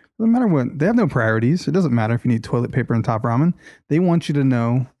shit. Doesn't matter what. They have no priorities. It doesn't matter if you need toilet paper and top ramen. They want you to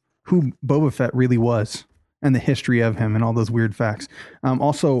know who Boba Fett really was and the history of him and all those weird facts.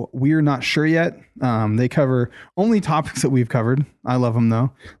 Also, We're Not Sure Yet. They cover only topics that we've covered. I love them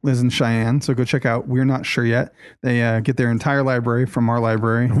though. Liz and Cheyenne. So go check out We're Not Sure Yet. They get their entire library from our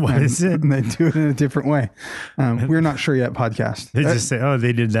library. What is it? And they do it in a different way. We're Not Sure Yet podcast. They just say, "Oh,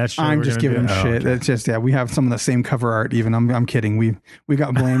 they did that shit." I'm just giving them shit. Okay. It's just, yeah, we have some of the same cover art. Even I'm kidding. We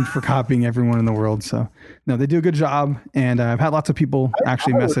got blamed for copying everyone in the world. So no, they do a good job. And I've had lots of people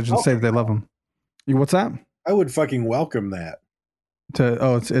actually message and say that they love them. What's that? I would fucking welcome that.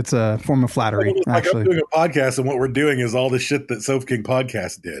 It's a form of flattery, actually. I'm doing a podcast, and what we're doing is all the shit that Sofa King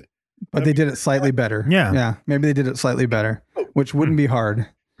Podcast did. But they did it slightly better. Yeah. Maybe they did it slightly better, which wouldn't be hard.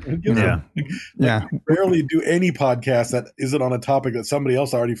 Yeah. Yeah. Rarely do any podcast that isn't on a topic that somebody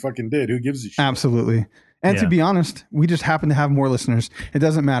else already fucking did. Who gives a shit? Absolutely. And to Yeah. be honest, we just happen to have more listeners. It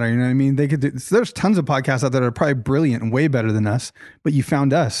doesn't matter. You know what I mean? They could do, there's tons of podcasts out there that are probably brilliant and way better than us, but you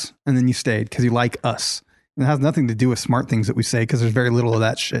found us and then you stayed because you like us. And it has nothing to do with smart things that we say because there's very little of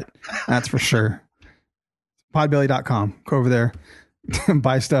that shit. That's for sure. Podbelly.com. Go over there,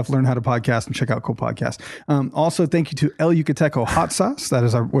 buy stuff, learn how to podcast, and check out cool podcasts. Also, thank you to El Yucateco Hot Sauce. That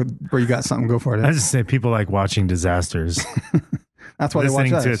is where you got something. Go for it. I just say people like watching disasters. That's why they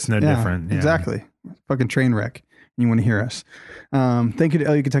watch Listening us. to it's no different. Yeah. Exactly. Fucking train wreck. You want to hear us. Thank you to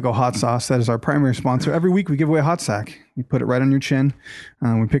El Yucateco Hot Sauce. That is our primary sponsor. Every week we give away a hot sack. We put it right on your chin.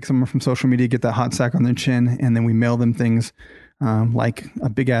 We pick someone from social media, get that hot sack on their chin, and then we mail them things like a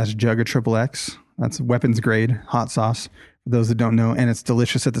big ass jug of XXX. That's weapons grade hot sauce. For those that don't know, and it's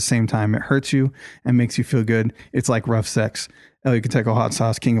delicious at the same time. It hurts you and makes you feel good. It's like rough sex. El Yucateco Hot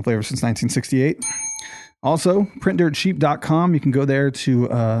Sauce, king of flavor since 1968. Also, printdirtcheap.com. You can go there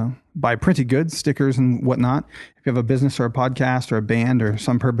to buy printed goods, stickers, and whatnot. If you have a business or a podcast or a band or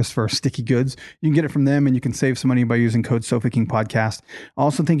some purpose for sticky goods, you can get it from them and you can save some money by using code SofaKingPodcast.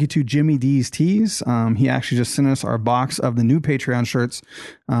 Also, thank you to Jimmy D's Tees. He actually just sent us our box of the new Patreon shirts,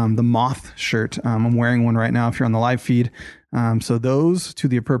 the Moth shirt. I'm wearing one right now if you're on the live feed. So those to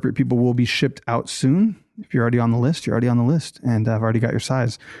the appropriate people will be shipped out soon. If you're already on the list, you're already on the list, and I've already got your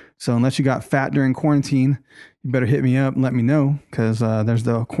size. So unless you got fat during quarantine, you better hit me up and let me know, because there's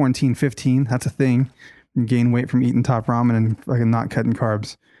the quarantine 15. That's a thing. You gain weight from eating top ramen and fucking not cutting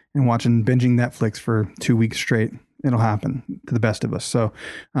carbs and binging Netflix for 2 weeks straight. It'll happen to the best of us. So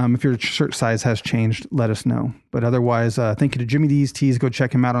if your shirt size has changed, let us know. But otherwise, thank you to Jimmy D's Tees. Go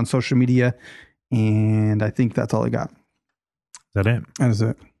check him out on social media. And I think that's all I got. Is that it? That is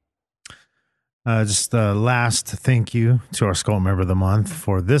it. Just the last thank you to our Skull Member of the Month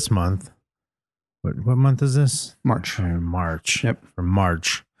for this month. What month is this? March. March. Yep. For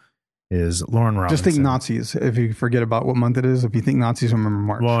March is Lauren Robinson. Just think Nazis. If you forget about what month it is, if you think Nazis, remember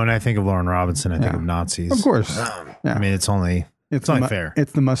March. Well, and I think of Lauren Robinson, I think of Nazis. Of course. I mean, it's only fair.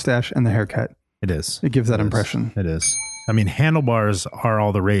 It's the mustache and the haircut. It is. It gives that impression. It is. I mean, handlebars are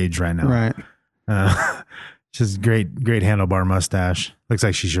all the rage right now. Right. Just great handlebar mustache. Looks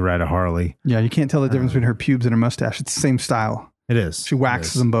like she should ride a Harley. Yeah, you can't tell the difference between her pubes and her mustache. It's the same style. It is. She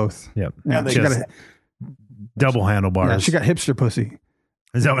waxes them both. Yep. Yeah, She got double handlebars. Yeah, she got hipster pussy.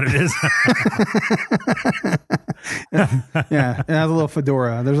 Is that what it is? Yeah, it has a little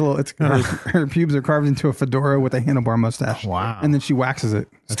fedora. There's a little. Her pubes are carved into a fedora with a handlebar mustache. Wow. And then she waxes it.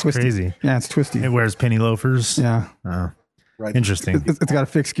 It's That's twisty. crazy. Yeah, it's twisty. It wears penny loafers. Yeah. Right. Interesting. It's got a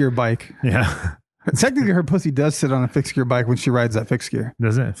fixed gear bike. Yeah. Technically, her pussy does sit on a fixed gear bike when she rides that fixed gear.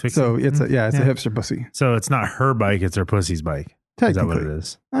 Does it? So it's a hipster pussy. So it's not her bike, it's her pussy's bike. Is that what it Technically.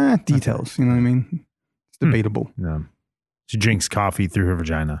 is? Details. You know what I mean? It's debatable. No. She drinks coffee through her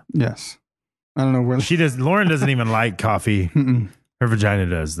vagina. Yes. I don't know where Lauren doesn't even like coffee. Mm-mm. Her vagina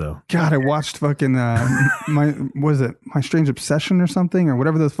does, though. God, I watched fucking My Strange Obsession or something, or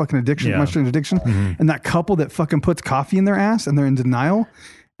whatever those fucking addictions, Yeah. My Strange Addiction, and that couple that fucking puts coffee in their ass and they're in denial,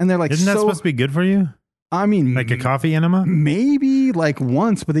 and they're like, Isn't that supposed to be good for you? I mean, Like a coffee enema? maybe like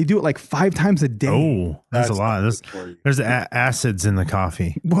once, but they do it like 5 times a day. Oh, that's a lot. not good for you. There's acids in the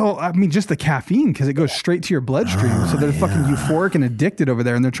coffee. Well, I mean, just the caffeine, because it goes straight to your bloodstream. So they're fucking euphoric and addicted over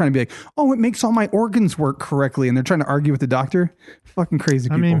there. And they're trying to be like, oh, it makes all my organs work correctly. And they're trying to argue with the doctor. Fucking crazy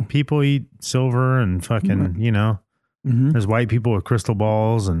people. I mean, people eat silver and fucking, there's white people with crystal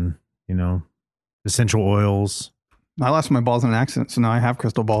balls and, essential oils. I lost my balls in an accident, so now I have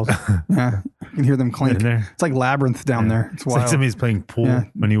crystal balls. Yeah, you can hear them clink. It's like Labyrinth down there. It's wild. like somebody's playing pool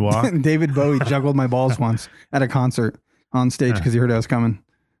when you walk. David Bowie juggled my balls once at a concert on stage because he heard I was coming.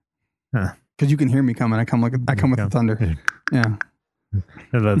 Because you can hear me coming. I come with the thunder. Yeah.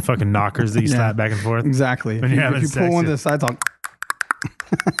 The fucking knockers that you slap back and forth. Exactly. When If you pull one to the sides, I'll...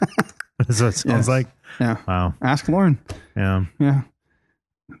 That's what it sounds like. Yeah. Wow. Ask Lauren. Yeah. Yeah.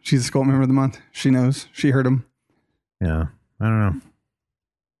 She's a Skull Member of the Month. She knows. She heard him. Yeah. I don't know.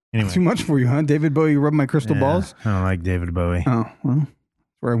 Anyway. Too much for you, huh? David Bowie rubbed my crystal balls? I don't like David Bowie. Oh, well. That's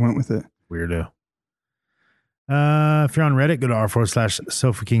where I went with it. Weirdo. If you're on Reddit, go to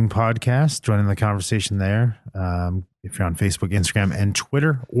r/Sofa King Podcast. Join in the conversation there. If you're on Facebook, Instagram, and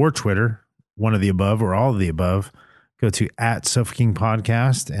Twitter, one of the above or all of the above, go to @Sofa King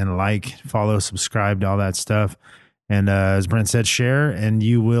Podcast and like, follow, subscribe to all that stuff. And as Brent said, share, and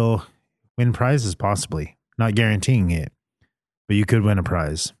you will win prizes, possibly. Not guaranteeing it, but you could win a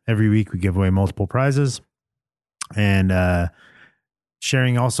prize. Every week we give away multiple prizes. And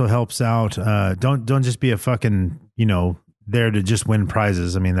sharing also helps out. Don't just be a fucking, there to just win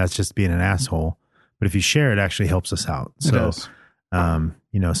prizes. I mean, that's just being an asshole. But if you share, it actually helps us out. So, it does.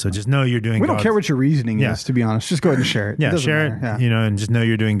 So just know you're doing. We don't care what your reasoning is, to be honest. Just go ahead and share it. Yeah, share it. Yeah. And just know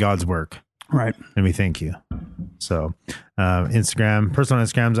you're doing God's work. Right. And we thank you. So, Instagram, personal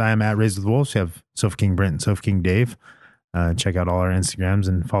Instagrams, I am @Raised with Wolves. You have Sofa King Brent and Sofa King Dave. Check out all our Instagrams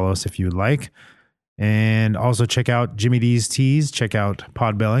and follow us if you would like. And also check out Jimmy D's Teas. Check out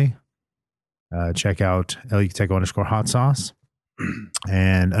Podbelly. Check out El Yucateco _hot sauce.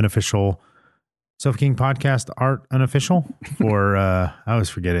 And unofficial Sofa King podcast art unofficial for I always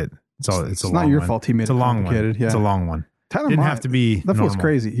forget it. It's not your fault. He made it a long one. Yeah. It's a long one. Tyler Didn't Mott, have to be. That feels normal.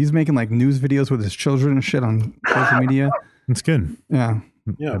 crazy. He's making like news videos with his children and shit on social media. It's good. Yeah.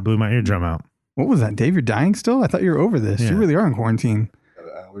 I blew my eardrum out. What was that, Dave? You're dying still? I thought you were over this. Yeah. You really are in quarantine.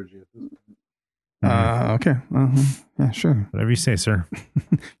 Allergy. Okay. Yeah, sure. Whatever you say, sir.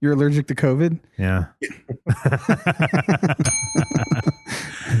 You're allergic to COVID? Yeah.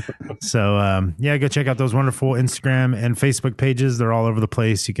 So, go check out those wonderful Instagram and Facebook pages. They're all over the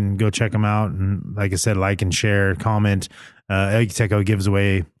place. You can go check them out. And like I said, like and share, comment. El Yucateco gives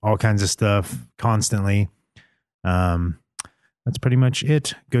away all kinds of stuff constantly. That's pretty much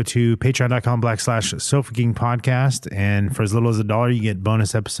it. Go to patreon.com/Sofa King Podcast. And for as little as $1, you get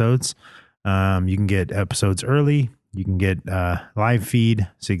bonus episodes. You can get episodes early. You can get live feed,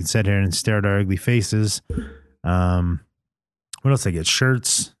 so you can sit here and stare at our ugly faces. What else I get?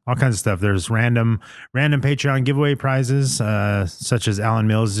 Shirts, all kinds of stuff. There's random Patreon giveaway prizes, such as Alan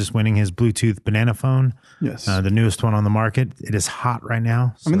Mills just winning his Bluetooth banana phone. Yes. The newest one on the market. It is hot right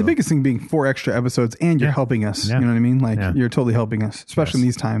now. I mean, the biggest thing being 4 extra episodes, and you're helping us. Yeah. You know what I mean? Like, you're totally helping us, especially in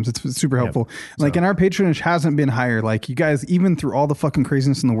these times. It's super helpful. Like, and our patronage hasn't been higher. Like, you guys, even through all the fucking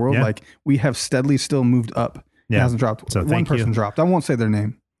craziness in the world, like, we have steadily still moved up. It hasn't dropped. So one person dropped. I won't say their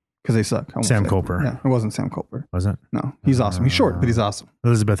name because they suck. Sam Culper. Yeah, it wasn't Sam Culper. Wasn't? No, he's awesome. He's short, but he's awesome.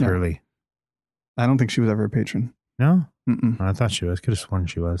 Elizabeth Hurley. I don't think she was ever a patron. No? Mm-mm. I thought she was. Could have sworn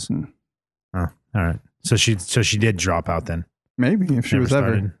she was. Oh, all right. So she did drop out then. Maybe if she Never was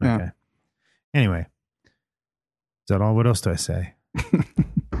started? ever. Yeah. Okay. Anyway. Is that all? What else do I say?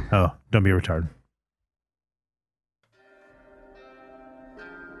 Oh, don't be a retard.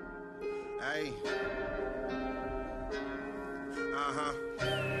 Hey.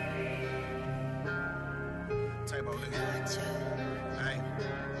 Table Hey.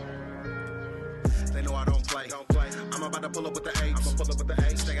 They know I don't play. I'm about to pull up with the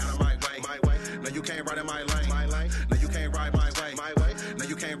H. Stay out of my way. No, you can't ride in my lane. No, you can't ride my way. No,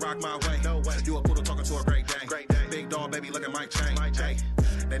 you can't rock my way. No way. You a poodle talking to a great day. Big dog, baby, look at my chain. Hey.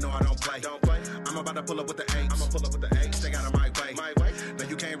 They know I don't play. I'm about to pull up with the H. Stay out of my way. No,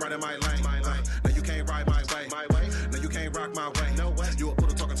 you can't ride in my lane. No, you can't ride my way. No, you can't rock my way. No way. You a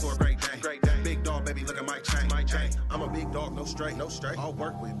poodle talking to a great day. Big dog, baby, look at my chain. I'm a big dog, no straight. All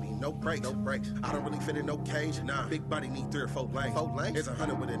work with me, no breaks. I don't really fit in no cage. Nah, big body need 3 or 4 lanes. It's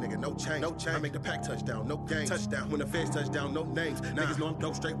 100 with a nigga, no change. I make the pack touchdown, no games. When the feds touchdown, no names. Niggas know I'm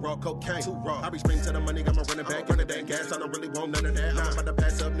dope, straight raw cocaine. Too raw. I be sprinting to the money, got my running back. Running that gas, I don't really want none of that. I'm about to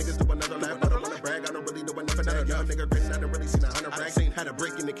pass up, niggas do another lap. I don't wanna brag, I don't really do enough of that. Young nigga grinning, I done really seen 100 racks. Had a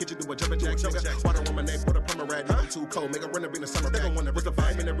break in the kitchen, do a jumping jack. Water on my neck, put a plumber rag. I'm too cold, make a runner in the summer. They gon' wonder what's the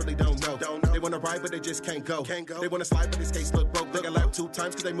vibe, and they really don't know. They wanna ride, but they just can't go. They wanna slide, but their skates look broke. They got lap 2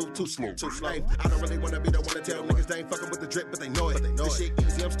 times, cause they move too slow. Hey, I don't really wanna be the one to tell niggas they ain't fucking with the drip, but they know it. This shit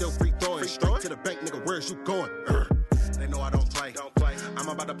easy, I'm still free throwing. Straight to the bank, nigga, where's you going? They know I don't play. I'm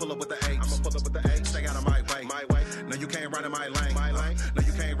about to pull up with the H. Stay out of my way. No, you can't ride in my lane. No,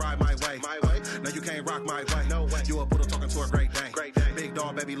 you can't ride my way. No, you can't rock my way. No way. You a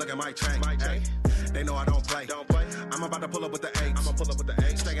baby, look at my chain. Ay, they know I don't play. I'm about to pull up with the apes. I'ma pull up with the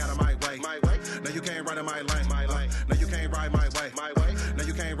apes. Stay out of my way. No, you can't ride in my lane. No, you can't ride my way. No,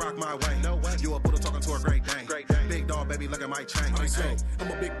 you can't rock my way. No way. You a poodle talking to a Great Dane. Big dog, baby, look at my chain.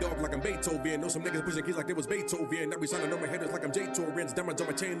 I'm a big dog like I'm Beethoven. Know some niggas pushing keys like they was Beethoven. I be signing on my headers like I'm J Torrance. Diamonds on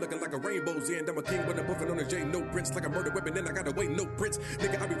my chain looking like a rainbow's end. I'm a king with a buffin' on a J. No prince like a murder weapon. And I gotta wait, no prince.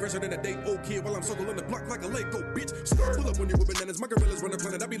 Nigga, I be fresher than a day old kid while I'm circling the block like a Lego bitch. Pull up when you're whipping bananas. My gorillas run the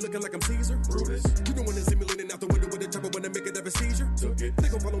planet. I be looking like I'm Caesar. Brutus. You don't want to simulating out the window with a chopper when I make it have a seizure. They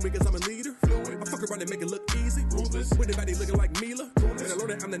gon' follow me cause I'm a leader. I fuck around and make it look easy. With the body looking like Mila. And I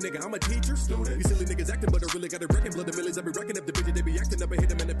learned that I'm the nigga, I'm a teacher. You silly niggas acting, but I really got it wrecking. Blood the millions, I be racking up the bitches. They be acting up and hit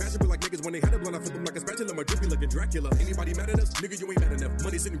them in the passion. But like niggas when they had a blunt, I flip them like a spatula. My drippy looking Dracula. Anybody mad at us? Nigga, you ain't mad enough.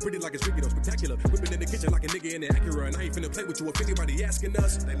 Money sitting pretty like it's tricky though, spectacular. Whipping in the kitchen like a nigga in the Acura. And I ain't finna play with you if anybody asking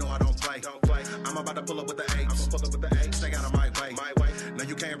us. They know I don't play. I'm about to pull up with the apes. Stay out of my way. No,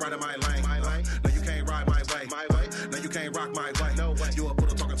 you can't ride in my lane. No, you can't ride my way. No, you can't rock my way. No way. You a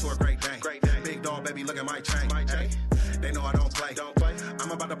poodle talking to a Great Dane. Big dog, baby, look at my chain. Ay, they know I don't play.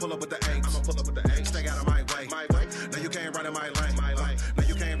 I'm about to pull up with the apes. Stay out of my way. No, you can't ride in my lane. No,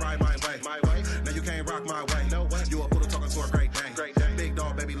 you can't ride my way. No, you can't rock my way. No way. You a poodle talking to a Great Dane. Big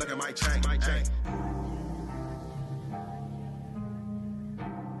dog, baby, look at my chain.